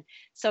god!"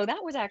 So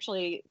that was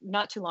actually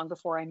not too long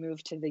before I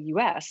moved to the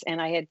U.S.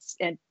 And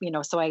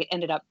so I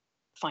ended up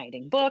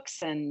finding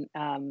books and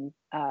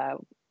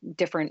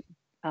different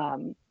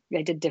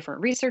I did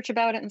different research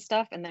about it and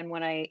stuff. And then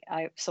when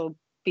so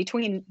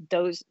between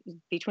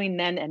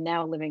then and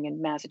now living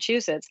in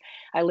Massachusetts,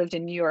 I lived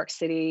in New York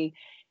City.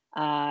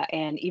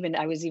 And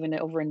I was even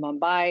over in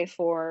Mumbai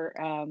for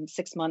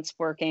 6 months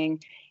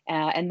working.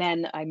 And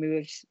then I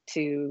moved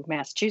to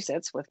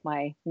Massachusetts with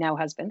my now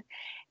husband.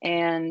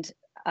 And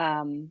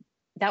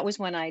that was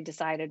when I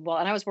decided, well,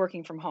 and I was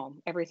working from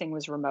home. Everything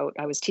was remote.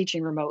 I was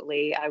teaching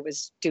remotely. I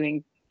was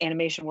doing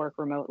animation work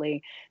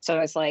remotely. So I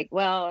was like,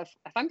 well,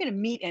 if I'm going to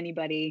meet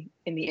anybody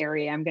in the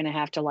area, I'm going to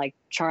have to like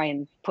try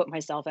and put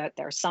myself out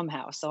there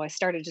somehow. So I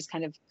started just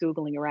kind of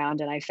Googling around,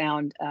 and I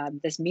found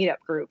this meetup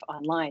group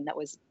online that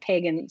was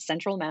Pagan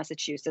Central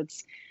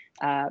Massachusetts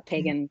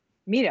Pagan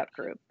meetup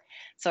group.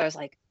 So I was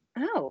like,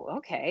 oh,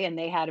 okay. And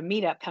they had a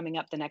meetup coming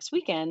up the next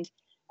weekend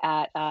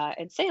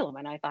in Salem.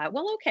 And I thought,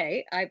 well,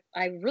 okay,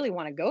 I really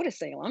want to go to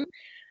Salem.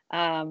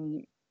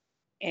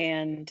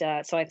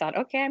 So I thought,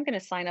 okay, I'm going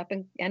to sign up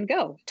and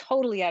go.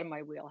 Totally out of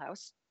my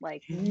wheelhouse.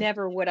 Like,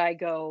 never would I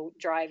go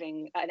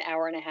driving an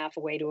hour and a half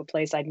away to a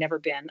place I'd never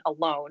been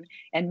alone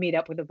and meet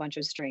up with a bunch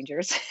of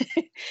strangers,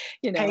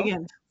 you know?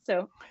 Pagan.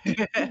 So,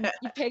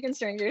 pagan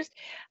strangers.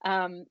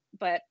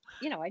 But,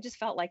 I just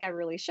felt like I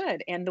really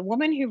should. And the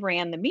woman who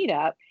ran the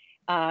meetup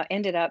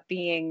ended up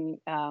being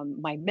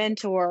my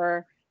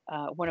mentor,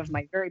 one of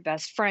my very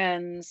best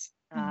friends,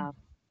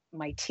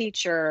 my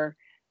teacher.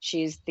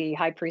 She's the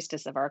high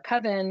priestess of our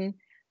coven.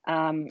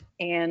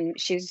 And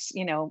she's,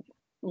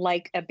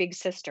 like a big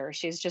sister.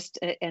 She's just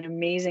an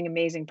amazing,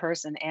 amazing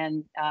person.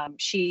 And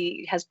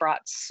she has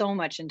brought so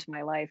much into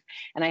my life.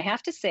 And I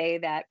have to say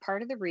that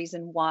part of the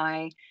reason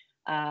why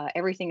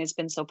everything has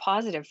been so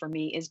positive for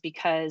me is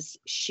because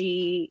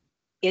she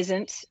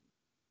isn't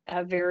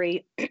a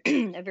very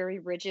a very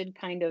rigid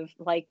kind of,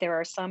 like, there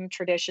are some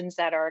traditions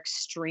that are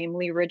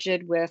extremely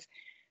rigid with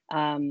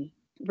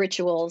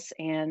rituals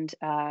and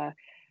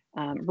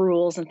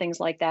rules and things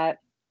like that.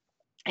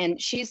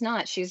 And she's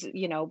not, she's,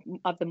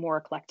 of the more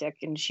eclectic,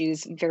 and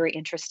she's very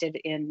interested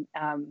in,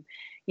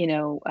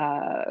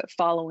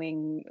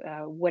 following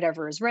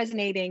whatever is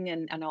resonating,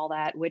 and all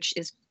that, which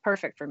is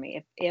perfect for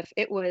me. If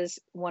it was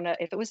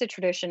if it was a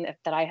tradition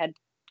that I had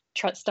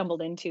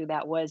stumbled into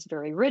that was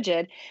very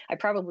rigid, I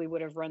probably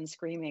would have run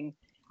screaming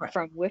Right.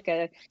 from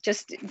Wicca,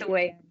 just the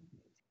way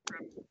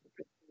from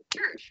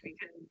church,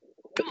 because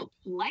I don't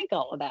like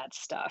all of that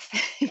stuff.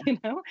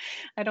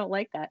 I don't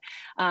like that.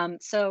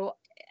 So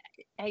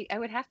I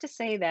would have to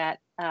say that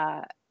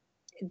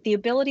the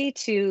ability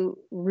to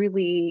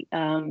really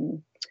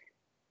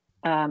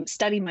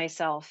study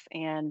myself,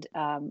 and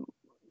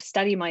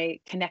study my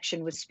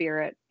connection with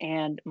spirit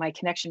and my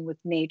connection with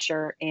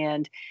nature,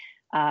 and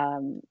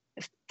um,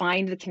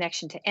 find the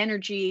connection to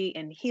energy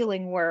and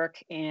healing work,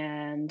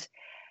 and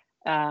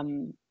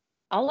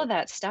all of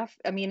that stuff.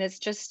 I mean,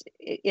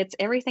 it's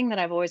everything that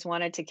I've always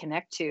wanted to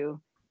connect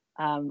to,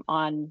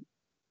 on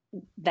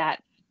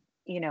that,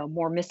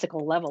 more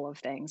mystical level of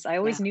things. I Yeah.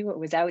 always knew it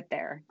was out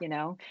there,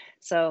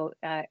 so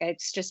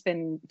it's just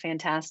been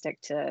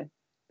fantastic to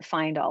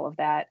find all of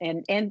that,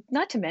 and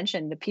not to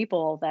mention the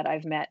people that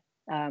I've met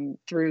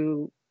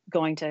through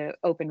going to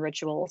open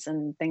rituals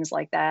and things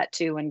like that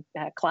too, and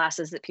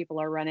classes that people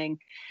are running.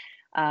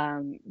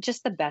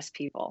 Just the best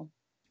people,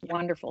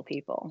 wonderful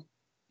people.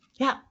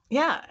 Yeah,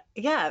 yeah,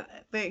 yeah.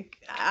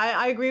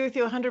 I agree with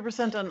you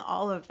 100% on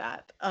all of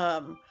that.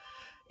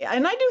 Yeah,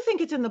 and I do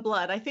think it's in the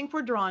blood. I think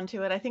we're drawn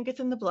to it. I think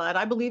it's in the blood.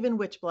 I believe in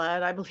witch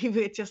blood. I believe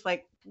it's just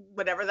like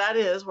whatever that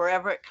is,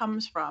 wherever it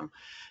comes from.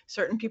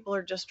 Certain people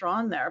are just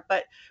drawn there.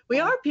 But we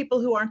Yeah. are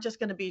people who aren't just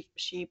going to be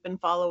sheep and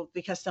follow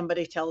because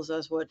somebody tells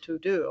us what to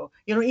do.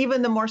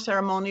 Even the more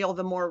ceremonial,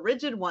 the more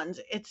rigid ones,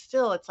 it's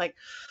like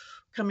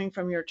coming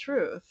from your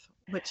truth,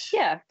 which,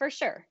 Yeah, for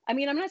sure. I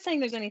mean, I'm not saying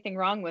there's anything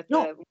wrong with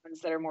no, the ones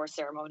that are more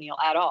ceremonial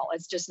at all.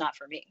 It's just not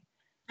for me.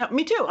 no,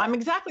 me too. So, I'm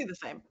exactly the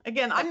same.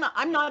 Again, yeah.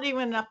 I'm not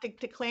even enough to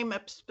claim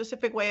a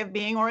specific way of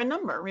being or a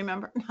number,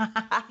 remember?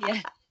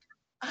 Yeah.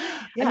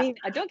 I Yeah. mean,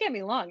 don't get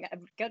me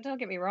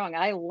wrong.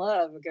 I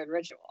love a good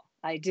ritual.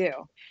 I do.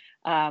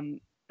 Um,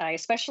 I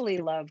especially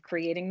love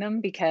creating them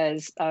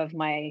because of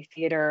my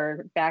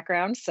theater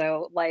background.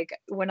 So, like,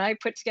 when I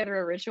put together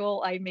a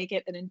ritual, I make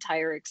it an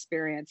entire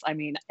experience. I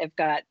mean, I've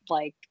got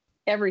like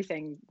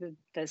everything,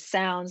 the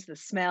sounds, the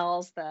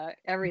smells, the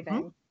Mhm.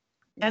 everything.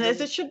 And as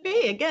Really. it should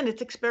be, again,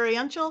 it's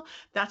experiential.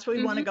 That's where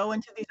we want to Hmm. go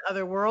into these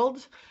other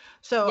worlds.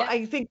 So Yep.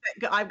 I think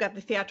that I've got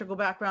the theatrical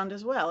background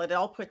as well. It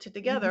all puts it Hmm.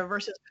 together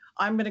versus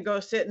I'm going to go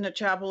sit in a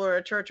chapel or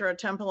a church or a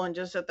temple and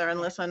just sit there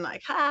and listen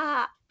like,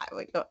 ha,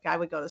 I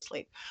would go to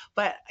sleep.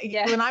 But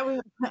Yeah. when I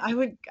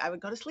would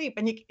go to sleep,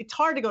 and it's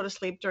hard to go to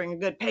sleep during a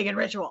good pagan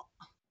ritual.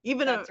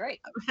 Even if That's right.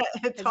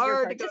 it's Because you're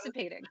hard to go.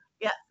 participating.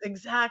 Yes,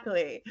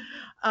 exactly.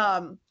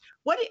 Um,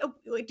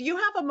 do you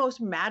have a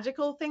most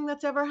magical thing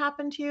that's ever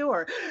happened to you,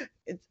 or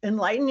it's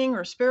enlightening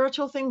or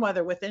spiritual thing,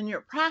 whether within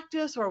your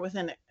practice or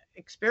within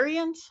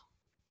experience?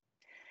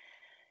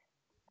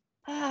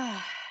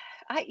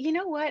 You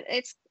know what?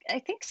 I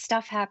think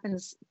stuff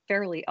happens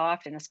fairly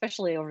often,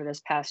 especially over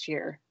this past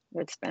year.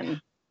 It's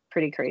been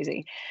pretty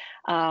crazy.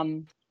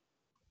 Um,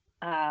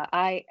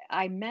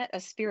 I met a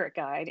spirit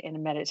guide in a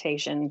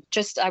meditation.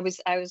 I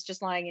was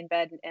just lying in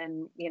bed,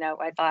 and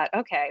I thought,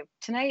 okay,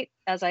 tonight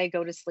as I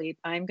go to sleep,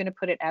 I'm going to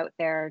put it out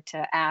there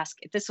to ask.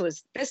 This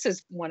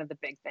is one of the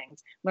big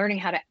things, learning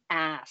how to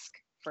ask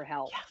for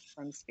help Yes,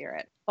 from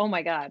spirit. Oh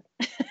my God.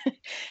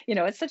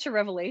 It's such a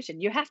revelation.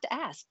 You have to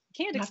ask.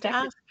 You can't you have to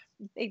expect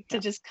it ask. to Yeah.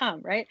 just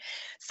come, right?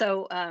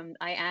 So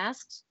I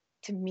asked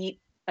to meet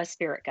a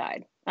spirit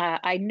guide.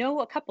 I know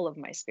a couple of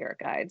my spirit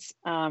guides,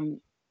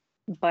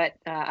 but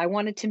I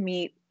wanted to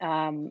meet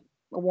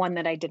one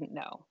that I didn't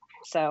know.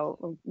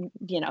 So,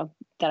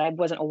 that I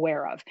wasn't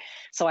aware of.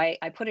 So I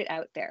put it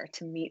out there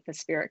to meet the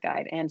spirit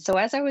guide. And so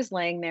as I was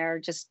laying there,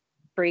 just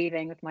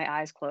breathing with my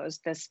eyes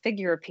closed, this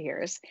figure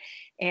appears,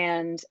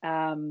 and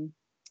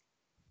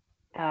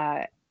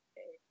uh,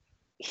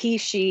 he,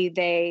 she,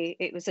 they,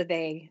 it was a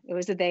they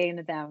and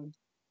a them.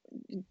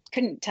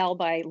 Couldn't tell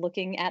by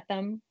looking at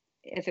them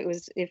if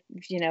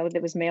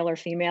that was male or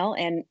female.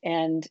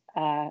 And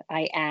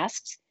I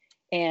asked,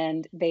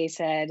 and they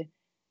said,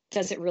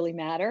 does it really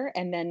matter?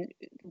 And then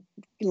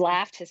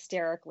laughed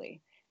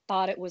hysterically,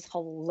 thought it was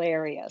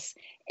hilarious.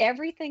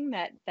 Everything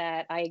that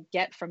I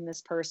get from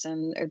this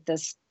person, or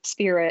this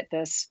spirit,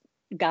 this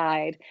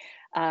guide,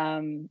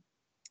 um,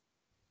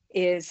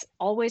 is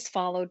always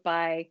followed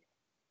by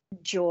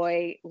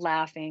joy,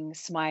 laughing,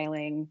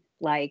 smiling.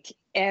 Like,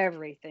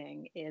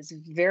 everything is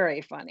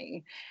very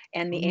funny.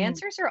 And the Mm.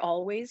 answers are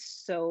always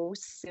so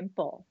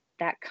simple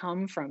that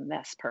come from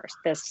this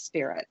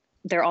spirit.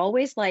 They're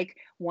always like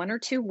one or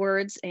two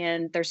words,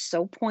 and they're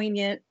so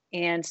poignant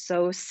and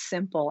so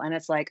simple. And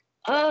it's like,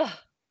 oh,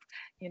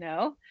 you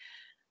know,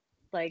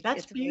 like,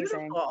 That's it's amazing.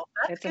 beautiful.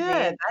 That's It's good.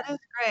 amazing. That is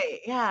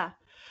great. Yeah.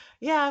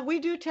 Yeah, we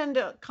do tend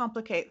to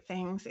complicate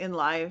things in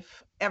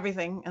life,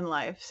 everything in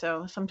life.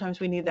 So sometimes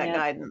we need that Yeah.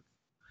 guidance.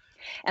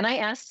 And I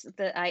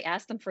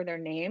asked them for their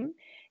name,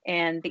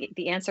 and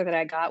the answer that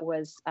I got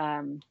was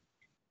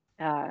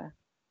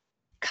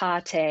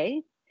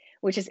Kate,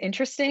 which is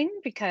interesting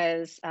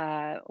because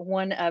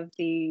one of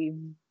the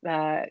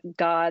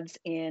gods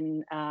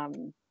in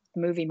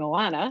movie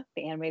Moana,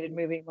 the animated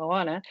movie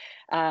Moana,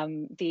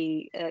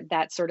 the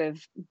that sort of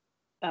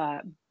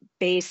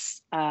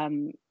base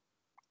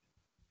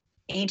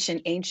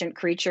ancient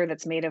creature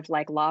that's made of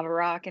like lava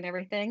rock and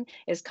everything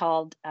is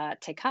called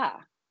Te Kā.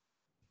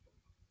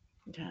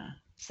 Yeah.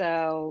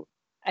 So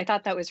I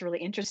thought that was really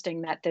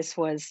interesting that this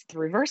was the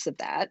reverse of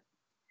that,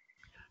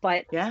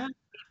 but Yeah.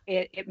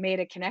 it made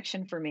a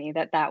connection for me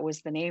that that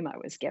was the name I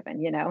was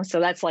given, you know? So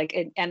that's like,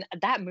 and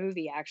that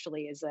movie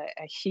actually is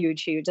a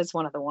huge, that's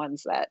one of the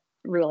ones that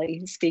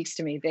really speaks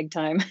to me big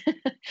time.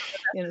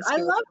 In a I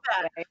love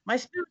that. way. My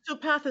spiritual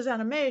path is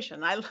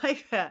animation. I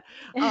like that.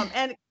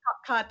 And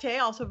Kate,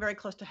 also very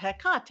close to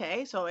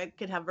Hecate, so it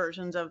could have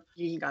versions of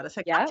goddess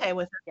Yeah, Hecate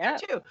with it there yeah,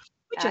 too,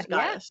 which is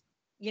yeah. goddess.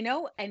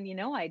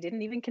 I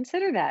didn't even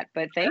consider that,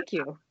 but thank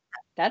you.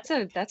 That's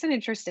an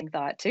interesting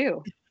thought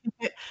too.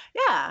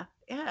 Yeah,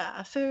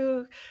 yeah.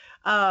 So,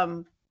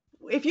 um,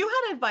 if you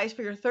had advice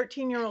for your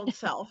 13-year-old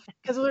self,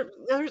 because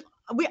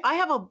I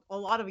have a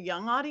lot of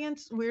young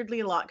audience, weirdly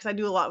a lot, because I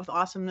do a lot with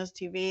Awesomeness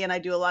TV and I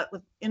do a lot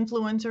with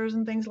influencers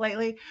and things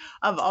lately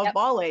of Yep.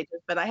 all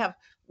ages. But I have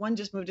one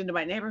just moved into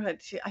my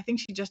neighborhood. I think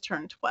she just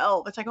turned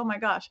 12. It's like, oh my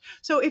gosh.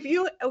 So if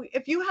you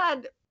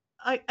had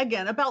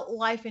again about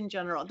life in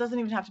general, it doesn't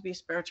even have to be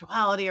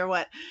spirituality or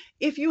what.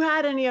 If you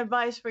had any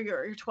advice for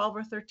your 12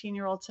 or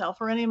 13-year-old self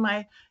or any of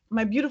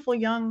my beautiful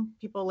young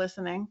people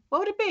listening, what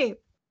would it be?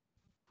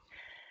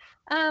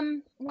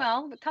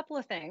 Well, a couple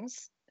of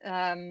things.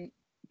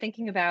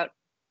 Thinking about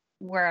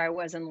where I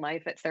was in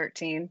life at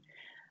 13,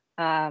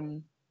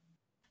 um,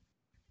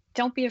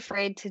 don't be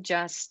afraid to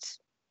just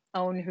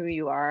own who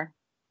you are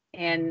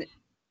and,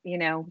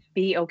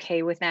 be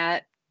okay with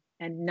that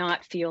and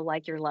not feel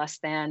like you're less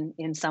than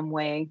in some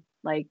way.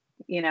 Like,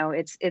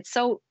 it's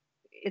so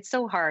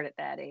hard at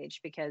that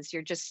age because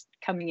you're just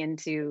coming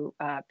into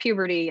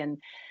puberty and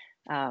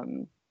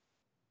um,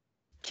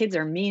 kids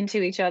are mean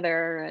to each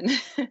other and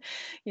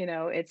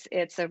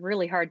it's a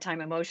really hard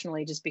time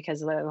emotionally just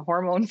because of the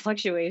hormone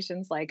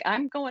fluctuations. Like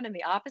I'm going in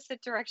the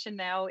opposite direction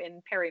now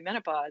in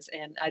perimenopause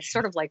and it's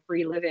sort of like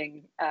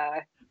reliving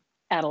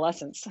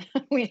adolescence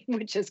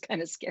which is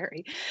kind of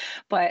scary,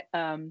 but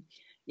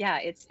yeah,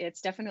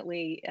 it's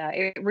definitely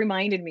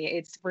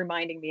it's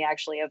reminding me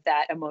actually of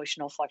that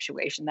emotional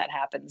fluctuation that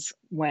happens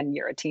when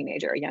you're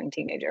a young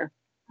teenager.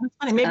 That's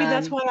funny. Maybe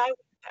that's um why I went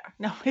there.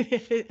 No,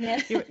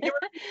 yeah. you were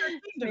 13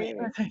 to me.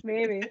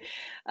 maybe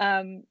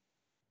um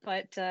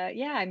but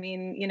yeah, I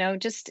mean,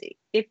 just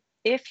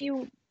if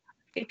you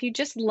if you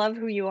just love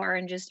who you are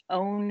and just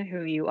own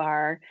who you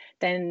are,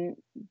 then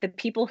the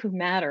people who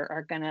matter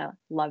are going to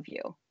love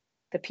you.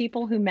 The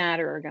people who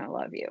matter are going to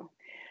love you.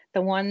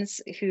 The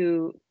ones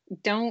who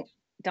don't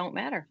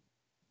matter.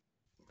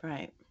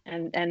 Right.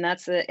 And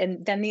that's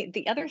and then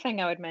the other thing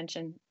I would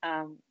mention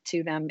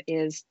to them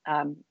is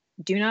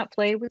do not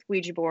play with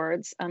Ouija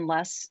boards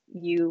unless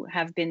you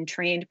have been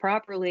trained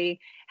properly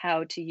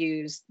how to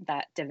use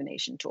that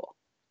divination tool.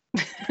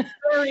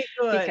 Very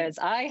good. Because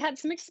I had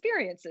some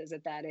experiences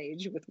at that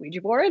age with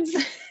Ouija boards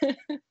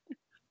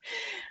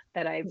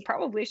that I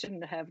probably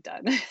shouldn't have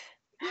done.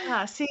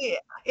 Yeah, see,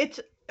 it's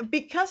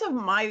because of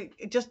my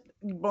just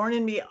born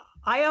in me.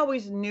 I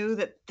always knew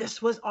that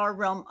this was our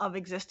realm of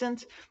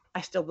existence. I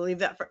still believe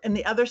that and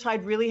the other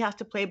side really has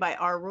to play by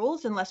our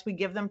rules unless we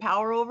give them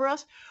power over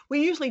us.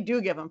 We usually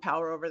do give them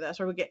power over this,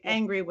 or we get Yeah,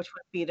 angry, which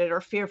would feed it, or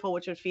fearful,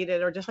 which would feed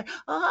it, or just like,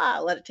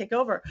 let it take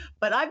over.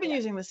 But I've been yeah,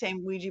 using the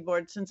same Ouija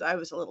board since I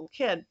was a little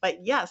kid.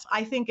 But yes,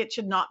 I think it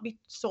should not be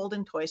sold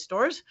in toy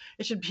stores.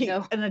 It should be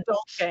no, an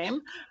adult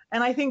game.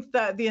 And I think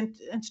that the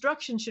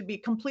instruction should be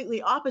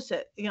completely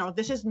opposite.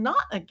 This is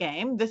not a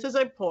game. This is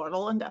a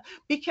portal, and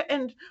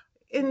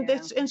yeah,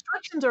 this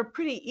instructions are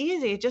pretty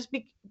easy. Just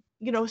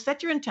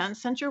set your intent,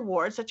 set your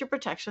ward, set your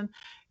protection,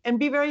 and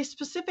be very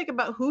specific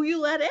about who you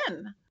let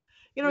in.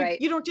 right,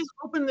 You don't just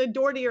open the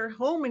door to your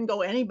home and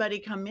go, anybody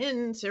come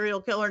in,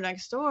 serial killer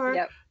next door.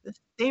 yep, The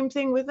same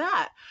thing with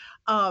that.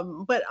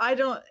 But I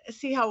don't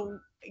see how,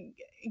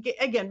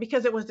 again,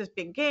 because it was this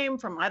big game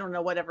from, I don't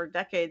know, whatever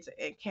decades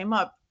it came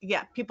up.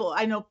 Yeah,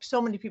 I know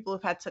so many people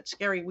who've had such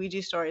scary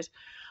Ouija stories.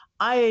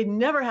 I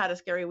never had a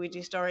scary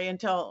Ouija story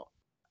until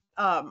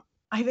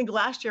I think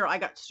last year I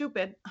got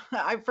stupid.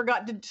 I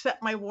forgot to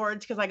set my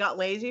wards because I got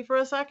lazy for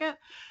a second,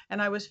 and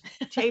I was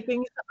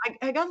taping.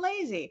 I got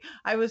lazy.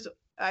 I was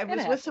it with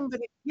happens.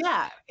 somebody,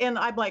 yeah, and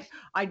I'm like,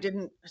 I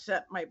didn't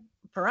set my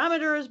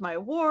parameters, my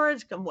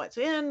wards, what's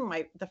in.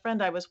 The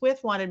friend I was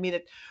with wanted me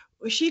to.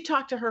 She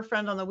talked to her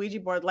friend on the Ouija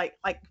board like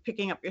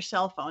picking up your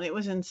cell phone. It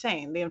was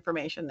insane, the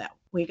information that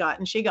we got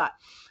and she got.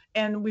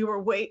 And we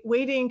were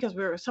waiting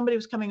because somebody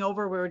was coming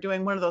over. We were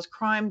doing one of those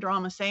crime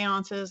drama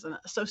seances and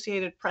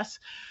Associated Press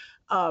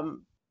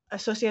um,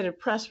 Associated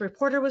Press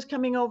reporter was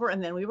coming over,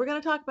 and then we were going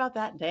to talk about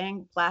that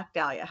dang Black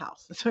Dahlia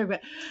house.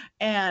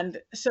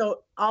 And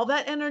so all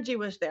that energy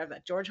was there.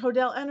 That George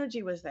Hodel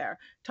energy was there.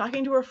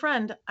 Talking to her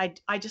friend,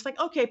 I just like,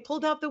 okay,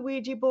 pulled out the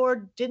Ouija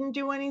board, didn't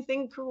do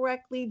anything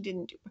correctly,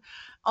 didn't do.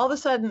 All of a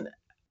sudden,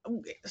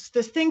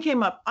 this thing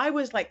came up. I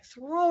was like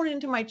thrown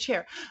into my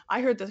chair.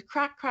 I heard this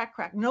crack, crack,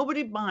 crack.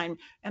 Nobody behind,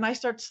 and I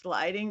start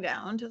sliding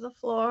down to the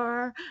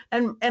floor.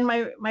 And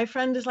my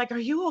friend is like, "Are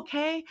you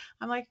okay?"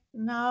 I'm like,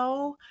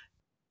 "No."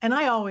 And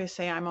I always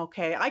say I'm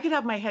okay. I could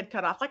have my head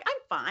cut off. Like,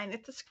 I'm fine.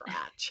 It's a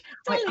scratch.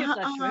 It's I'm only a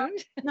like, flesh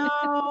wound.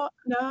 no,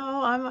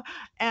 no.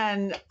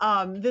 And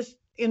this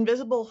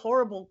invisible,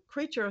 horrible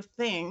creature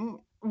thing,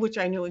 which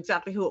I knew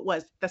exactly who it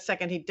was the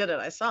second he did it,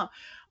 I saw.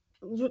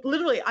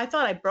 Literally, I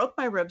thought I broke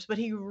my ribs, but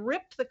he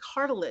ripped the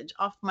cartilage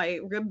off my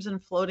ribs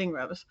and floating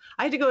ribs.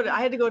 I had to go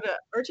to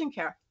urgent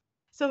care.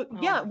 So Oh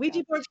yeah, my Ouija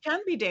God. boards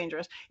can be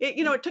dangerous.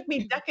 It took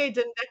me decades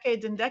and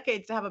decades and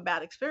decades to have a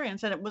bad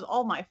experience, and it was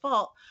all my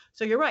fault.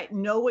 So you're right.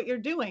 Know what you're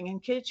doing,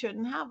 and kids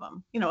shouldn't have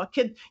them. A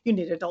kid, you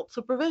need adult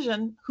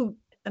supervision.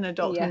 An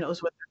adult who Yeah.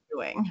 knows what they're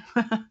doing.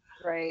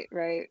 Right,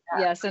 right.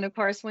 Yeah, Yes. And of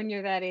course, when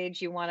you're that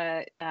age, you want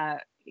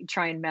to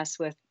try and mess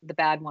with the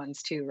bad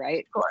ones too,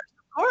 right? of course,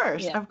 of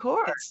course, Yeah. of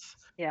course. Because,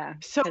 yeah,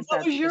 So because what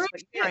that's was your just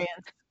what you get.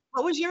 experience?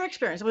 What was your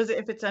experience? Was it,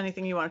 if it's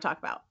anything you want to talk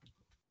about,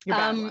 your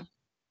bad Um, one?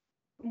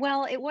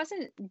 well, it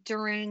wasn't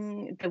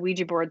during the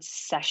Ouija board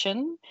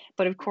session,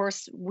 but of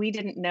course, we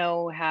didn't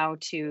know how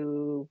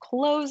to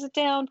close it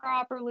down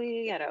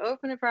properly, how to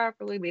open it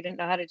properly. We didn't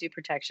know how to do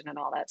protection and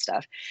all that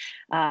stuff.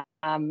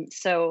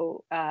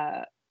 So,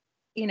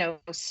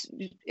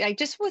 I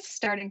just was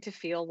starting to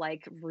feel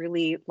like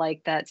really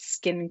like that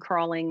skin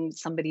crawling,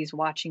 somebody's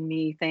watching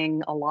me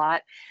thing a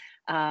lot.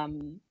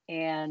 And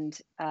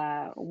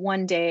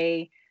one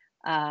day,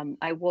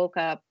 I woke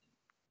up.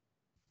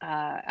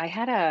 I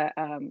had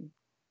an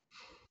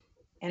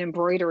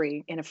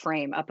embroidery in a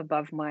frame up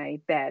above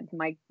my bed.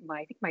 I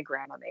think my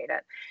grandma made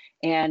it,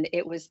 and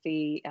it was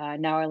the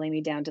 "Now I lay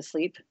me down to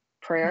sleep"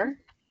 Mhm. prayer.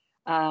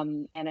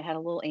 And it had a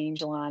little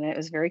angel on it. It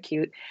was very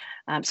cute.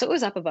 So it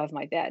was up above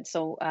my bed.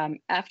 So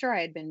after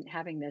I had been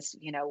having this,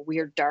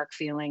 weird dark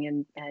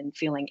feeling and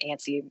feeling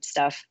antsy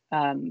stuff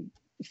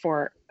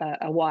for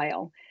a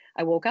while,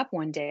 I woke up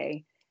one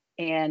day,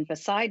 and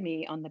beside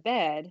me on the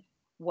bed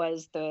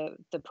was the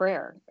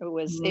prayer. It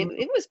was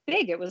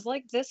big. It was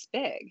like this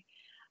big,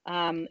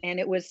 and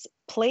it was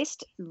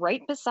placed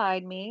right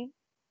beside me,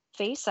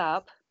 face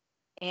up,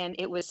 and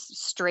it was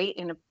straight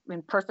and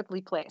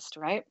perfectly placed,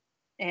 right?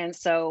 And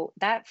so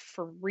that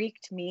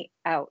freaked me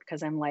out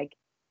because I'm like,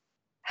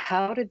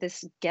 how did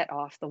this get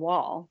off the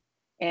wall?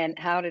 And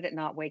how did it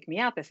not wake me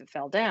up if it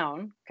fell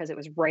down? Because it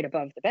was right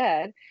above the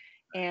bed.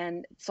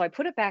 And so I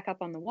put it back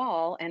up on the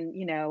wall, and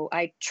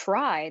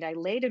I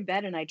laid in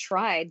bed and I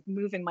tried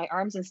moving my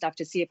arms and stuff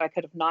to see if I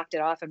could have knocked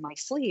it off in my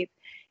sleep.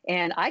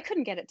 And I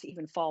couldn't get it to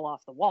even fall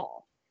off the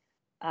wall.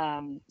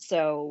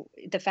 So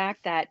the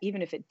fact that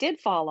even if it did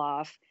fall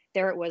off,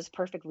 there it was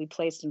perfectly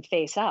placed and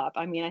face up.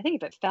 I mean, I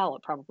think if it fell,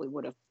 it probably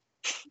would have,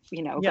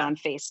 Yeah. gone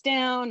face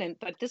down.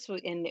 But this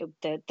was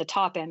the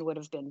top end would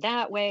have been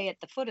that way at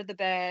the foot of the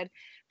bed,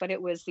 but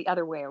it was the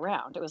other way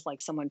around. It was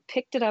like someone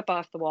picked it up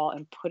off the wall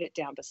and put it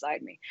down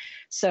beside me.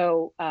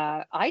 So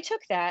I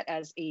took that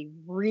as a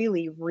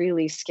really,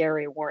 really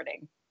scary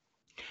warning.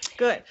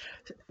 Good.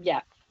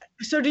 Yeah,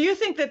 So do you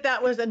think that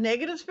that was a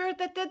negative spirit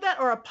that did that,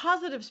 or a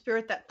positive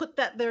spirit that put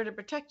that there to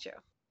protect you?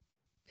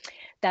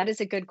 that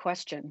is a good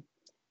question.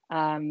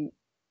 Um,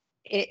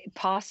 It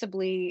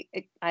possibly,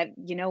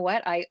 you know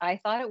what? I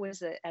thought it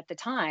was at the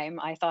time.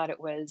 I thought it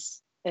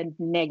was a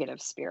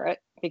negative spirit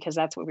because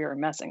that's what we were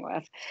messing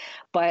with.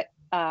 But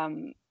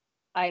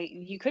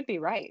you could be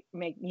right.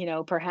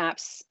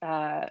 Perhaps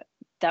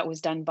that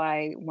was done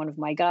by one of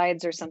my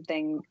guides or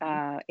something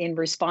in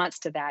response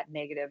to that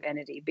negative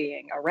entity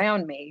being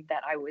around me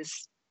that I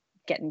was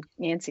getting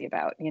antsy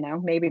about.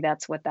 Maybe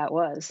that's what that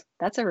was.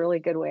 That's a really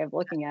good way of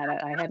looking at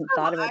it. I hadn't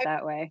thought of it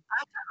that way.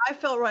 I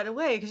felt right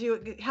away because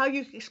how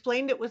you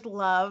explained it with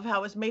love, how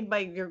it was made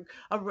by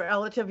a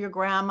relative, your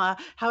grandma,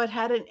 how it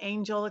had an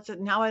angel. It's a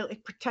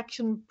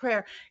protection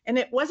prayer, and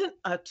it wasn't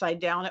upside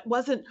down. It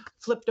wasn't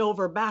flipped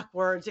over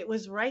backwards. It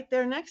was right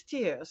there next to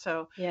you.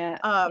 So, Yeah,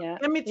 yeah,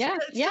 I mean, yeah,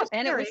 it's yeah. still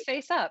And it scary. was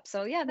face up.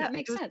 So yeah, Yeah, that it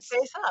makes was sense.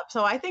 face up.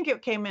 So I think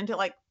it came into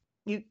like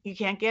you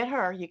can't get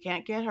her. You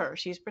can't get her.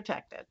 She's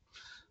protected.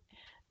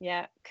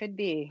 Yeah, could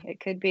be. It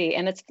could be.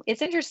 And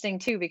it's interesting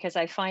too because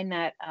I find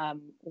that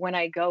when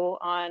I go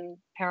on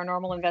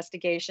paranormal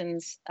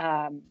investigations,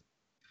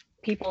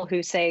 people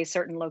who say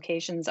certain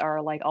locations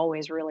are like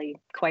always really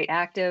quite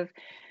active,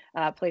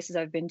 places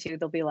I've been to,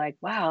 they'll be like,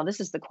 "Wow, this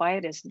is the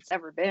quietest it's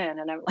ever been,"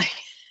 and I'm like,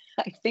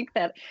 I think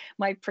that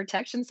my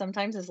protection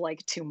sometimes is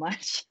like too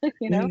much,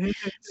 you know.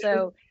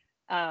 So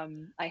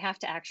I have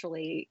to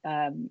actually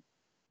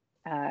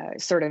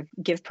sort of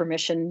give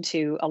permission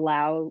to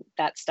allow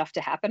that stuff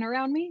to happen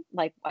around me.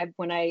 Like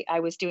when I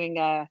was doing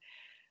a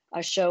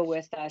show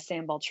with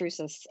Sam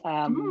Baltrusis,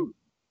 Mhm.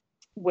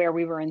 where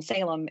we were in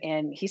Salem,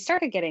 and he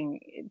started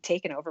getting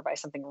taken over by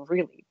something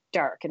really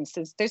dark. And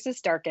so there's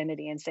this dark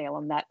entity in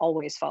Salem that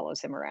always follows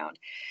him around.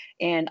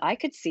 And I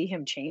could see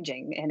him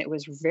changing, and it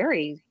was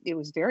very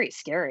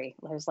scary.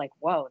 I was like,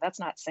 whoa, that's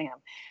not Sam.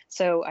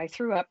 So I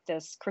threw up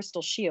this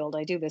crystal shield.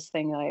 I do this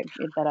thing I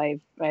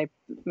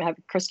have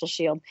a crystal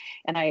shield,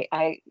 and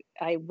I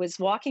was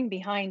walking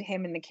behind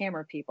him and the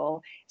camera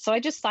people. So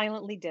I just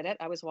silently did it.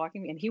 I was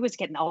walking, and he was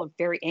getting all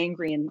very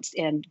angry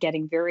and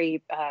getting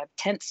very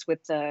tense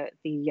with the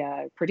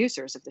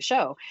producers of the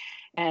show.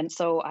 And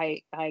so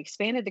I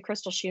expanded the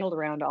crystal shield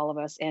around all of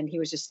us, and he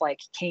was just like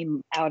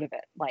came out of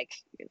it like,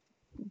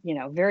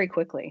 very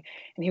quickly.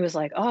 And he was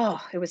like,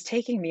 oh, it was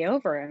taking me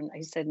over. And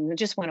I said, and it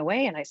just went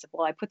away. And I said,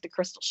 well, I put the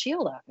crystal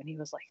shield up. And he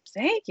was like,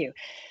 thank you.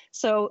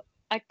 So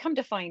I come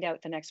to find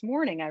out the next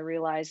morning, I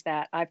realized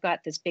that I've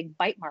got this big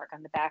bite mark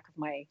on the back of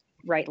my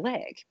right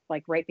leg,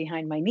 like right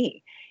behind my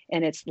knee.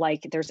 And it's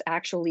like there's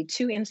actually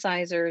 2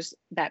 incisors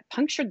that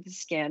punctured the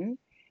skin,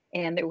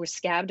 and it was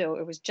scabbed over.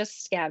 It was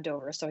just scabbed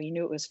over, so you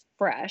knew it was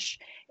fresh.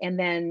 And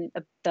then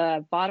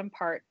the bottom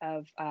part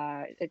of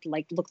it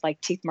like looked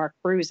like teeth mark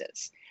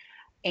bruises,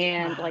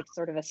 and Wow. like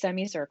sort of a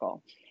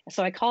semicircle.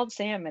 So I called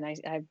Sam, and I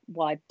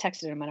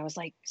texted him, and I was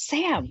like,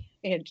 Sam,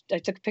 and I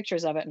took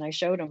pictures of it and I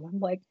showed him. I'm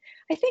like,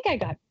 I think I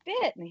got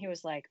bit. And he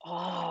was like,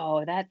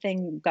 oh, that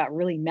thing got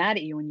really mad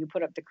at you when you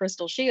put up the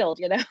crystal shield,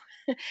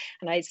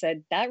 And I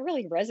said, that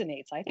really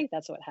resonates. I think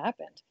that's what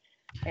happened.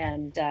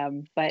 And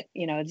but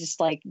just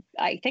like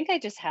I think I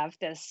just have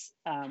this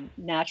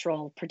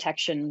natural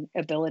protection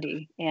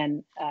ability,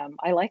 and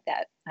I like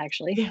that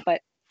actually. Yeah.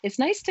 But it's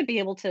nice to be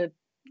able to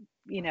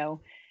you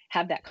know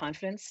have that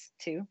confidence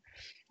too.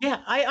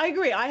 Yeah, I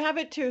agree. I have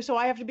it too, so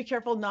I have to be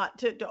careful not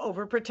to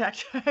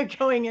overprotect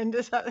going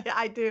into something.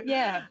 I do,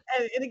 Yeah,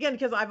 and again,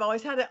 because I've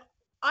always had it.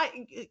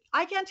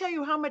 I can't tell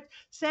you how much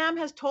Sam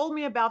has told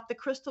me about the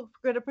crystal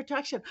grid of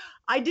protection.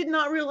 I did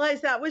not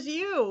realize that was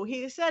you.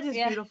 He said his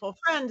yeah, beautiful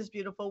friend, his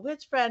beautiful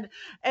witch friend,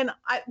 and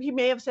he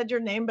may have said your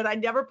name, but I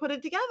never put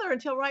it together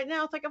until right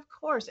now. It's like, of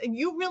course, and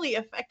you really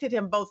affected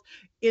him both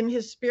in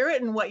his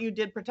spirit and what you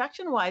did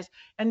protection wise,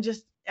 and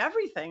just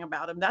everything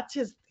about him. That's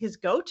his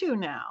go to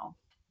now.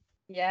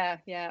 yeah,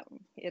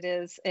 it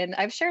is. And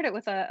I've shared it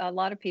with a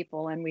lot of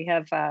people, and we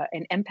have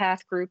an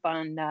empath group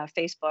on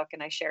Facebook,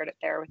 and I shared it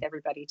there with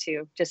everybody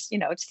too. Just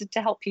it's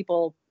to help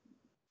people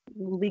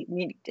le-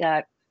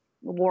 uh,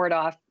 ward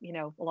off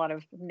a lot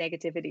of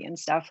negativity and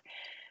stuff,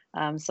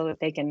 so that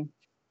they can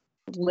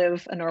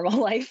live a normal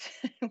life.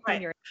 When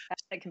Right. you're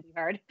that can be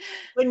hard.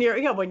 When you're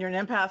an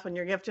empath, when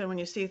you're gifted, when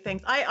you see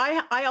things.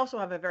 I also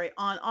have a very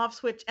on off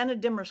switch and a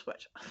dimmer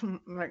switch. I'm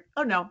like,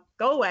 oh no,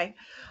 go away.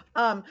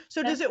 So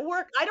does That's it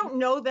work? I don't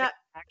know that.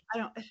 I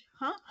don't.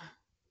 Huh?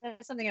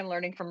 That's something I'm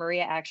learning from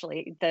Maria,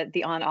 actually,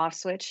 the on off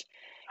switch.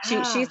 She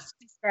Ah.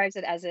 describes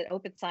it as an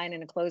open sign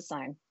and a closed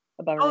sign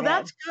above her Oh, head.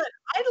 that's good.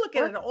 I look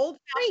at it Works old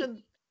great.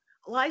 fashioned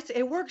lights.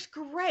 It works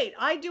great.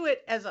 I do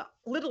it as a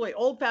literally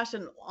old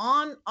fashioned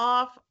on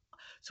off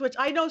switch.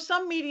 I know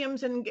some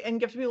mediums and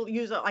gift people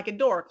use it like a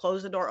door,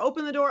 close the door,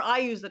 open the door. I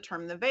use the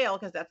term the veil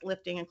because that's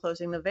lifting and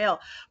closing the veil.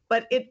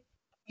 But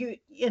you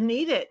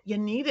need it. You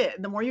need it.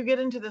 The more you get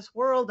into this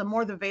world, the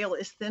more the veil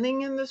is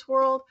thinning in this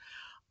world.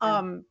 Yeah.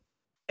 Um,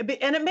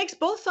 and it makes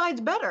both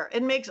sides better.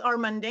 It makes our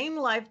mundane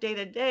life day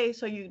to day,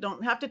 so you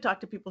don't have to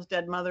talk to people's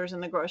dead mothers in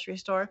the grocery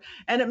store.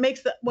 And it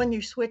makes the when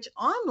you switch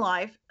on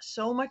life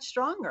so much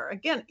stronger.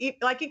 Again,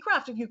 like in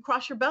craft, if you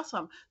cross your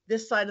besom,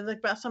 this side of the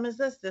besom is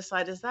this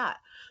side is that.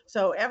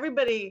 So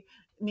everybody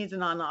needs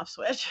an on-off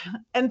switch,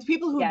 and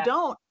people who Yeah.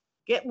 don't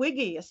get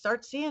wiggy, you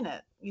start seeing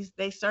it.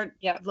 They start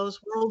Yeah. those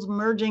worlds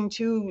merging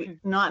too,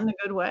 not in a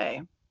good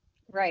way.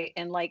 Right.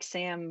 And like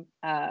Sam,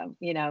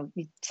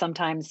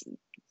 sometimes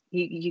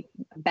you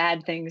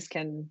bad things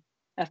can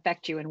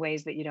affect you in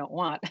ways that you don't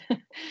want.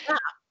 Yeah,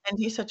 and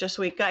he's such a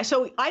sweet guy.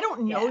 So I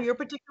don't know Yeah. your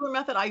particular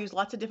method. I use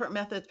lots of different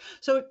methods.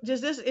 So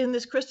does this in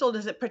this crystal,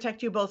 does it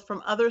protect you both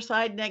from other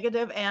side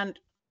negative and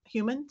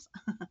humans?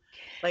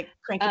 Like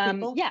cranky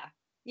people? Yeah.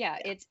 Yeah.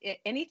 Yeah.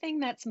 Anything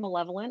that's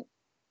malevolent,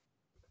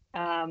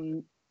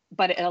 um,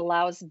 but it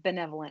allows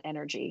benevolent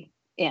energy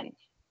in.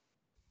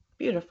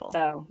 Beautiful.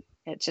 So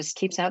it just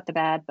keeps out the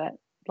bad, but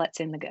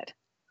lets in the good.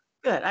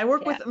 Good. I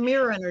work Yeah. with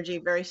mirror energy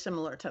very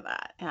similar to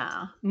that.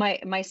 Yeah.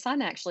 My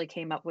son actually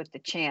came up with the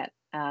chant,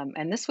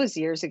 and this was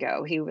years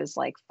ago. He was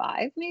like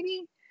 5,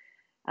 maybe.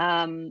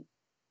 Um,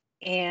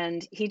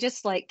 and he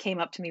just like came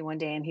up to me one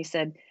day and he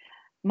said,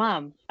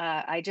 Mom,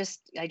 I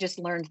just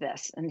learned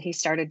this. And he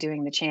started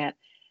doing the chant.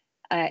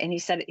 And he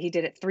said he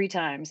did it 3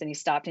 times, and he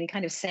stopped and he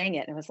kind of sang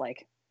it, and it was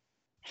like,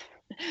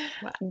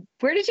 Wow.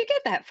 where did you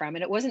get that from?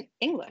 And it wasn't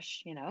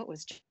English, it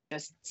was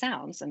just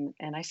sounds. And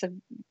I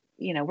said,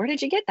 where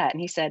did you get that? And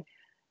he said,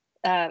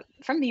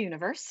 from the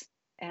universe.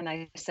 And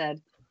I said,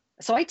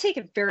 so I take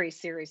it very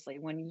seriously.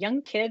 When a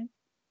young kid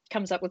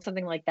comes up with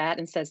something like that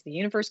and says the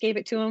universe gave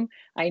it to him,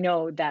 I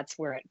know that's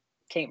where it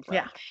came from.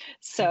 Yeah.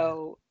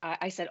 So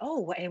I said,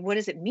 oh, and what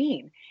does it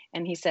mean?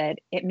 And he said,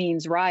 it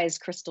means rise,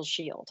 crystal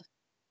shield.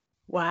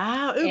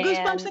 Wow. Ooh,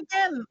 goosebumps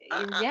And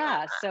again.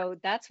 yeah, so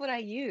that's what I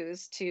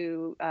use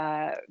to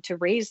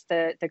raise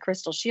the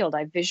crystal shield.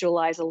 I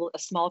visualize a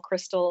small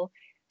crystal,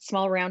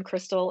 small round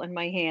crystal in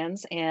my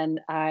hands, and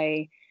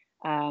I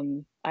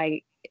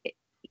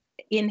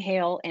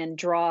inhale and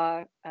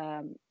draw.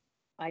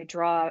 I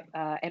draw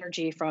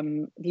energy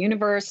from the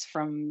universe,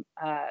 from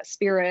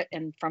spirit,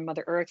 and from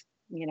Mother Earth.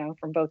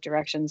 From both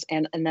directions,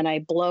 and then I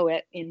blow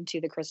it into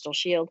the crystal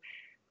shield,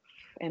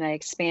 and I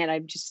expand. I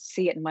just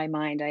see it in my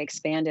mind. I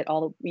expand it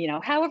all,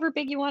 however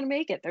big you want to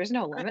make it. There's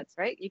no limits,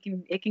 right?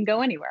 It can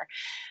go anywhere.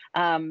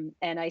 And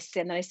I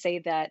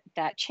say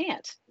that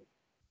chant.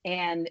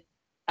 And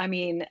I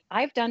mean,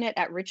 I've done it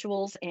at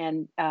rituals,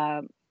 and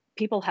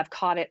people have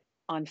caught it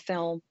on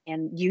film,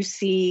 and you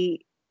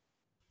see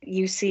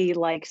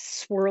like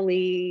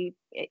swirly,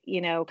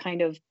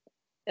 kind of,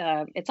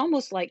 it's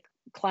almost like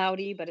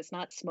cloudy, but it's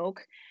not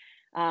smoke.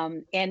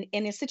 And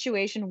in a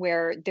situation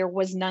where there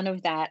was none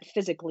of that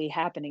physically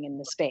happening in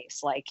the space,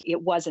 like it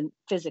wasn't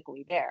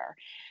physically there.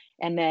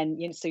 And then,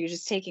 so you're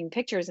just taking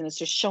pictures, and it's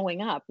just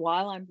showing up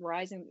while I'm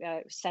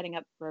setting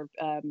up for,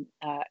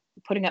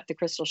 putting up the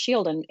crystal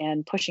shield,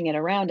 and pushing it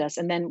around us.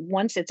 And then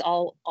once it's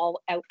all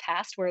out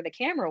past where the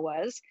camera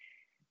was,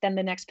 then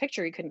the next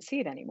picture, you couldn't see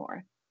it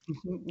anymore.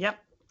 Mhm. Yep.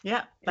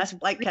 Yeah. It's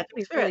That's like catching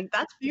really, spirit. really,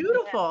 That's yeah,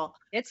 beautiful.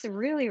 it's a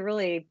really,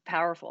 really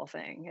powerful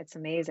thing. It's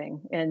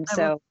amazing. And I will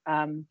so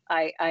I'm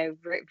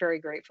very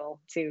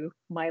grateful to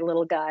my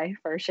little guy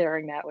for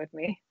sharing that with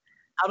me.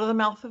 out of the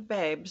mouth of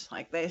babes,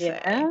 like they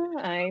Yeah,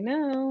 say. I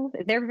know.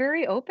 They're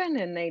very open,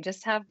 and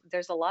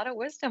there's a lot of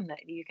wisdom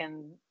that you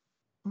can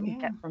Yeah.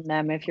 get from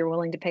them if you're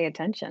willing to pay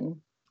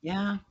attention.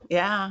 Yeah.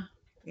 Yeah.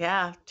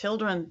 Yeah.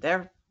 Children,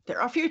 they're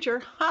our future.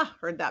 Ha,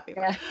 heard that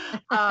before. Yeah,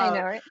 I Uh,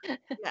 know, right?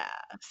 yeah.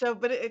 So,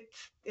 but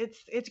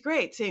it's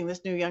great seeing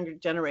this new younger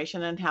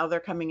generation and how they're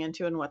coming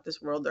into and what this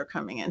world they're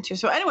coming into.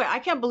 So anyway, I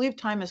can't believe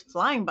time is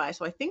flying by.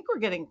 So I think we're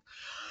getting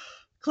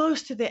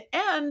close to the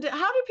end.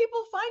 How do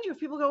people find you? If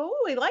people go,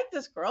 oh, we like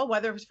this girl,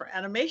 whether it's for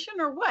animation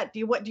or what? Do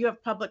you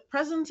have public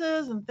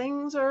presences and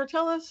things, or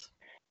tell us?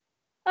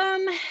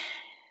 Um,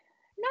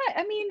 Not,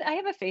 I mean, I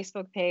have a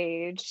Facebook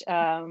page.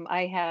 I'm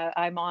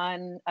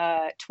on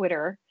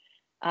Twitter,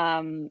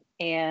 and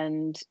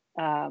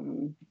I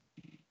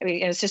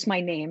mean, it's just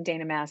my name,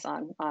 Dana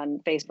Masson, on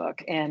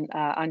Facebook, and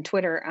on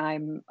Twitter,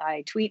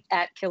 I tweet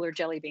at Killer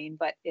Jellybean,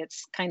 but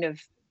it's kind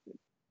of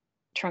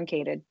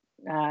truncated,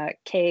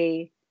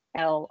 KLRBN.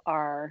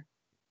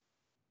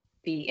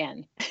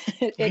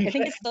 I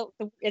think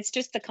it's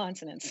just the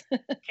consonants.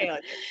 Okay.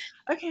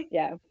 Okay.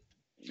 Yeah,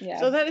 yeah.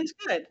 So that is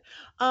good.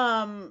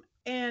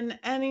 And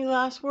any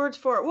last words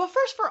for, well,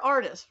 first for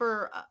artists,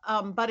 for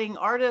budding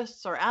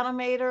artists or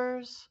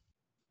animators?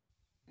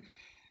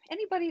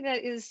 Anybody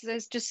that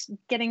is just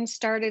getting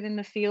started in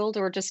the field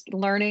or just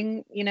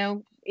learning,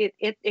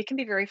 it can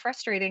be very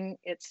frustrating.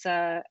 It's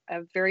a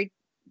very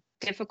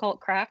difficult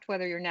craft,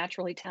 whether you're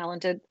naturally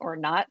talented or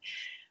not.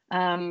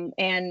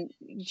 And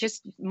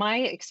just my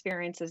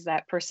experience is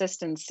that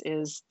persistence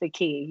is the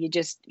key. You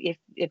just, if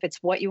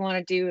it's what you want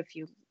to do, if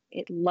you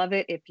love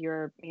it, if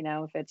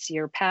if it's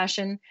your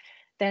passion,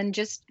 then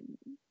just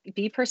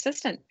be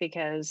persistent,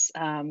 because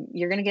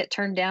you're going to get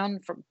turned down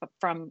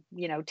from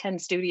 10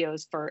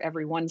 studios for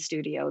every one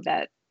studio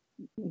that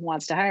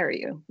wants to hire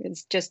you.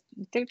 It's just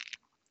the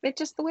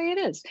way it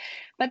is.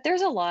 But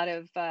there's a lot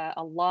of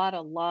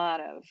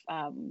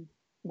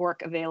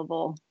work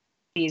available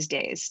these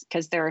days,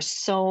 because there are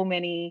so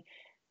many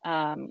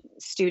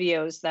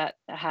studios that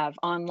have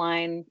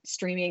online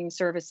streaming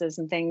services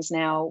and things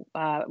now,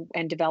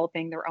 and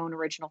developing their own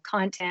original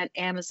content.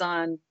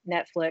 Amazon,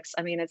 Netflix.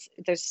 I mean,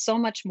 there's so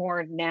much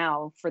more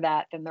now for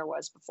that than there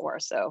was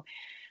before. So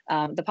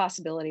the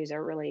possibilities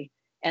are really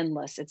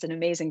endless. It's an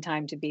amazing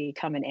time to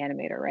become an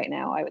animator right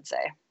now, I would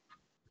say.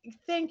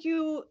 Thank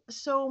you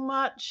so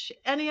much.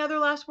 Any other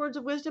last words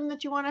of wisdom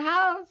that you want to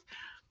have?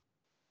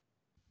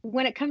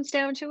 When it comes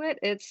down to it,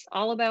 it's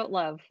all about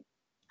love.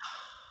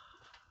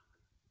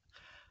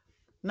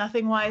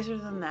 Nothing wiser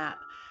than that.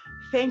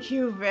 Thank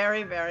you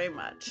very, very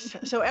much.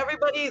 So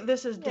everybody,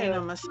 this is Dana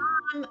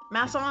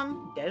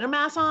Dana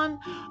Masson.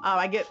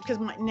 I get, because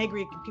my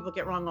Negri people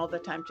get wrong all the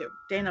time too.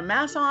 Dana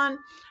Masson.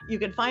 You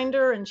can find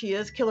her, and she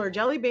is Killer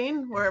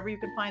Jellybean, wherever you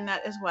can find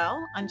that as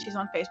well. And she's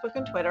on Facebook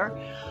and Twitter.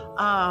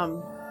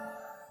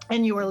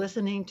 And you are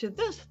listening to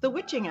The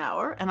Witching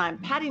Hour, and I'm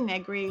Patty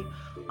Negri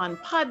on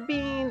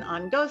Podbean,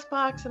 on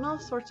Ghostbox, and all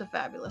sorts of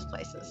fabulous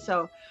places.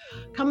 So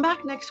come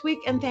back next week,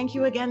 and thank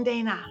you again,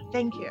 Dana.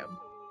 Thank you.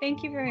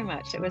 Thank you very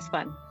much. It was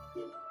fun.